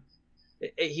is. And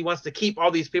he wants to keep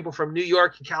all these people from New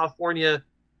York and California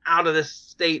out of this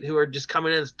state who are just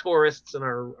coming in as tourists and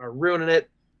are ruining it,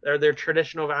 their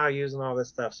traditional values and all this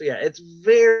stuff. So, yeah, it's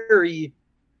very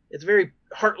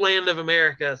heartland of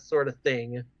America sort of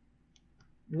thing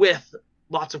with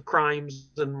lots of crimes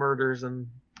and murders and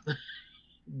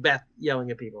Beth yelling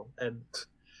at people. And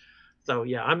so,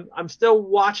 yeah, I'm still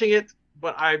watching it,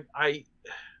 but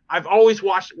I've always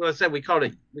watched. Well, I said we called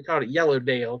it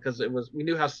Yellowdale because we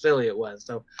knew how silly it was.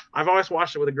 So I've always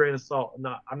watched it with a grain of salt.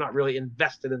 I'm not really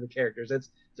invested in the characters. It's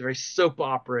very soap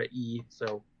opera-y.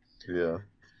 So yeah,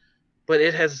 but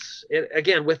it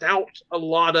again without a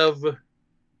lot of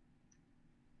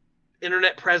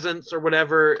internet presence or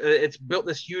whatever. It's built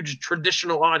this huge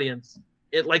traditional audience.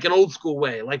 It like an old school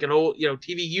way, like an old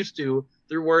TV used to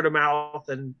through word of mouth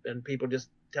and people just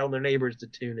telling their neighbors to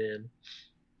tune in.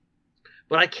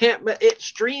 But I can't. It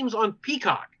streams on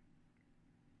Peacock.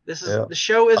 The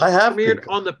show is premiered Peacock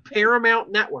on the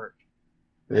Paramount Network,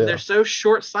 and they're so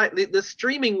short-sighted. The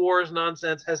streaming wars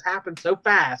nonsense has happened so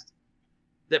fast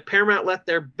that Paramount let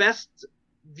their best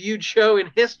viewed show in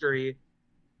history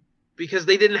because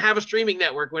they didn't have a streaming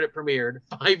network when it premiered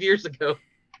 5 years ago,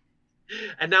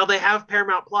 and now they have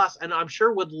Paramount Plus, and I'm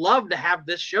sure would love to have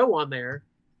this show on there,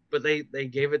 but they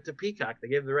gave it to Peacock. They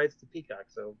gave the rights to Peacock,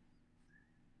 so.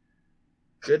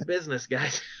 Good business,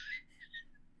 guys.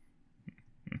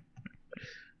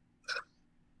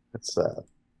 It's sad.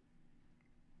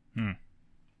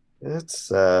 It's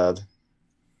sad.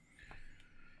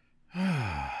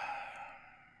 I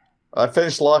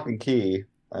finished Lock and Key.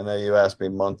 I know you asked me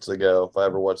months ago if I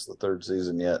ever watched the third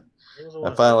season yet.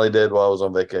 I finally did while I was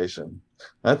on vacation.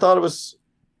 I thought it was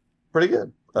pretty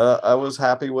good. I was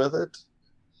happy with it.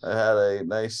 I had a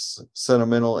nice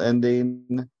sentimental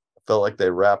ending. Felt like they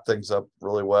wrapped things up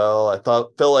really well. I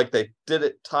felt like they did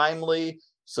it timely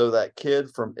so that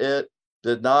kid from It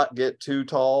did not get too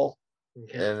tall,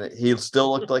 and he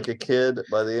still looked like a kid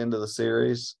by the end of the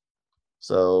series.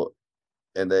 So,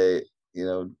 and they,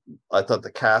 I thought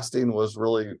the casting was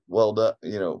really well done,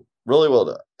 really well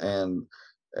done, and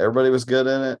everybody was good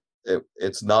in it.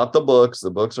 It's not the books. The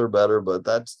books are better, but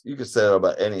you could say that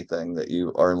about anything that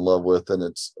you are in love with in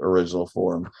its original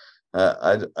form.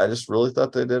 I just really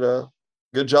thought they did a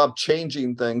good job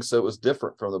changing things so it was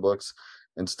different from the books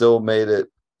and still made it,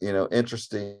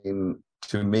 interesting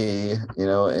to me,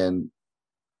 and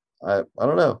I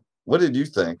don't know. What did you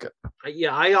think?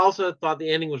 Yeah, I also thought the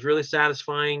ending was really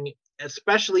satisfying,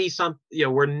 especially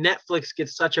where Netflix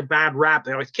gets such a bad rap.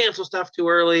 They always cancel stuff too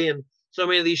early, and so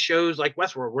many of these shows like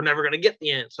Westworld, we're never going to get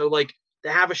the end. So like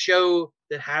to have a show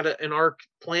that had an arc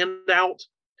planned out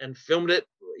and filmed it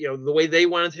the way they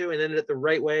wanted to and ended it the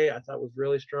right way, I thought was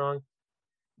really strong.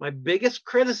 My biggest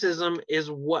criticism is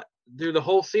what through the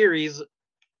whole series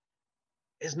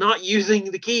is not using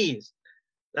the keys.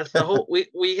 That's the whole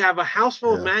we have a house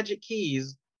full of magic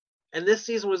keys, and this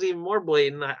season was even more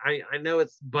blatant. I know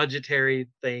it's budgetary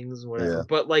things, whatever,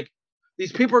 but like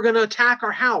these people are going to attack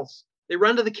our house. They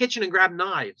run to the kitchen and grab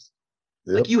knives.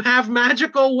 Like you have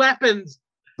magical weapons.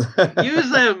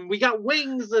 Use them. We got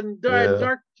wings and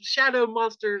dark shadow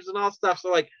monsters and all stuff.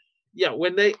 So like,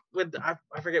 when I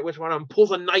forget which one of them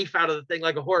pulls a knife out of the thing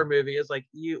like a horror movie, it's like,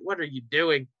 what are you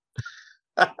doing?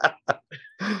 That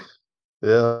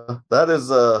is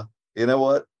you know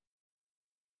what?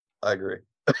 I agree.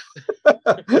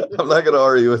 I'm not gonna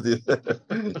argue with you.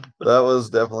 That was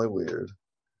definitely weird.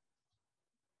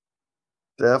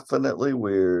 Definitely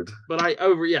weird. But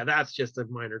that's just a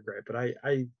minor gripe. But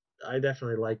I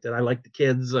definitely liked it. I liked the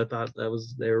kids. I thought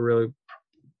they were really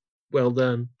well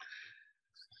done.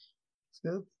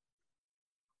 Good.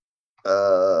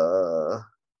 I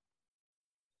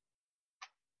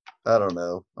don't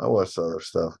know. I watched other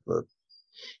stuff, but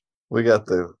we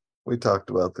talked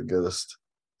about the goodest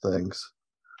things.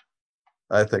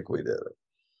 I think we did it.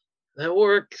 That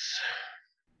works.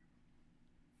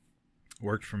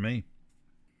 Worked for me.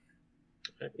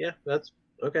 Yeah, that's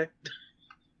Okay.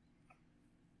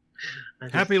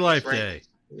 Happy Life Day.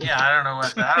 Yeah, I don't know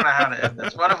how to end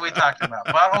this. What have we talked about?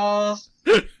 Buttholes?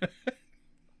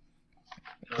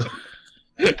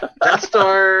 Death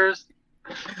Stars.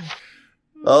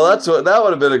 Oh, that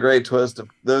would have been a great twist if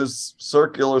those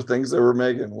circular things they were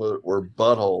making were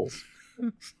buttholes.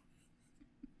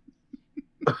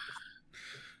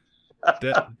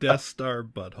 Death Star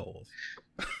buttholes.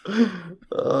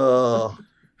 Oh.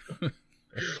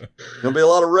 Gonna be a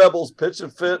lot of rebels pitching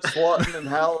fits, swatting, and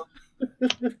howling.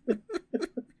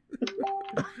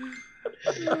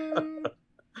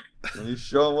 And you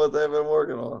show them what they've been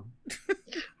working on.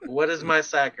 What is my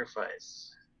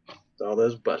sacrifice? It's all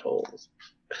those buttholes.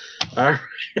 All right.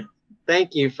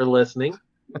 Thank you for listening.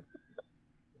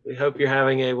 We hope you're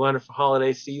having a wonderful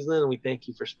holiday season, and we thank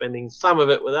you for spending some of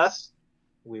it with us.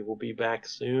 We will be back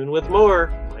soon with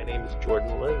more. My name is Jordan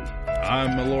Malone. I'm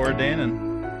Melora Dannon.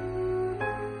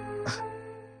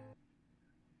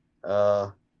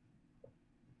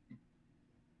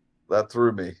 That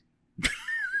threw me.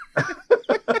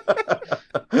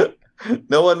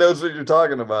 No one knows what you're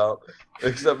talking about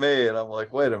except me, and I'm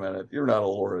like, wait a minute, you're not a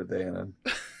Laura Dannon.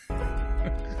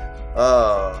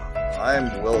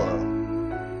 I'm Willow.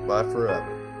 Bye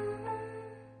forever.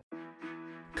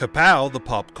 Kapow, the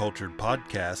Pop Cultured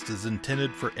Podcast, is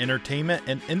intended for entertainment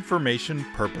and information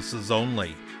purposes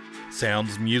only.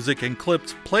 Sounds, music, and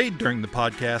clips played during the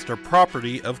podcast are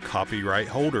property of copyright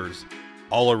holders.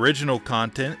 All original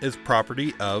content is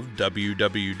property of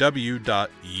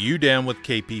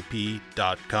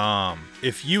www.udownwithkpp.com.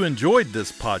 If you enjoyed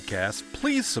this podcast,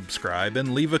 please subscribe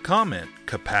and leave a comment.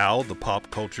 Kapow, the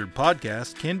Pop Cultured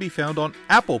Podcast, can be found on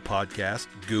Apple Podcasts,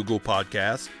 Google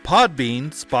Podcasts,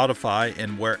 Podbean, Spotify,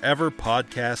 and wherever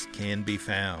podcasts can be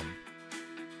found.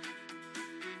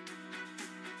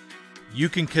 You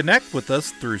can connect with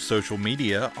us through social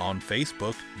media on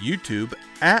Facebook, YouTube,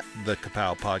 at the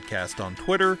Kapow Podcast on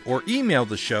Twitter, or email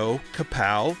the show,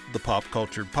 Kapow, the Pop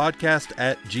Cultured Podcast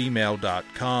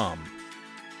 @gmail.com.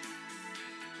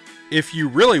 If you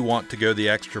really want to go the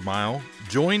extra mile,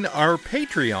 join our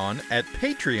Patreon at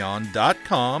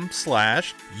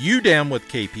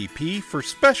patreon.com/udownwithkpp for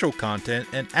special content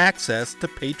and access to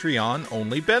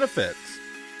Patreon-only benefits.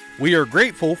 We are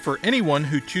grateful for anyone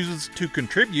who chooses to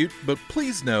contribute, but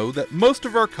please know that most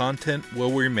of our content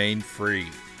will remain free.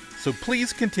 So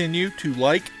please continue to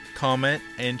like, comment,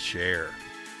 and share.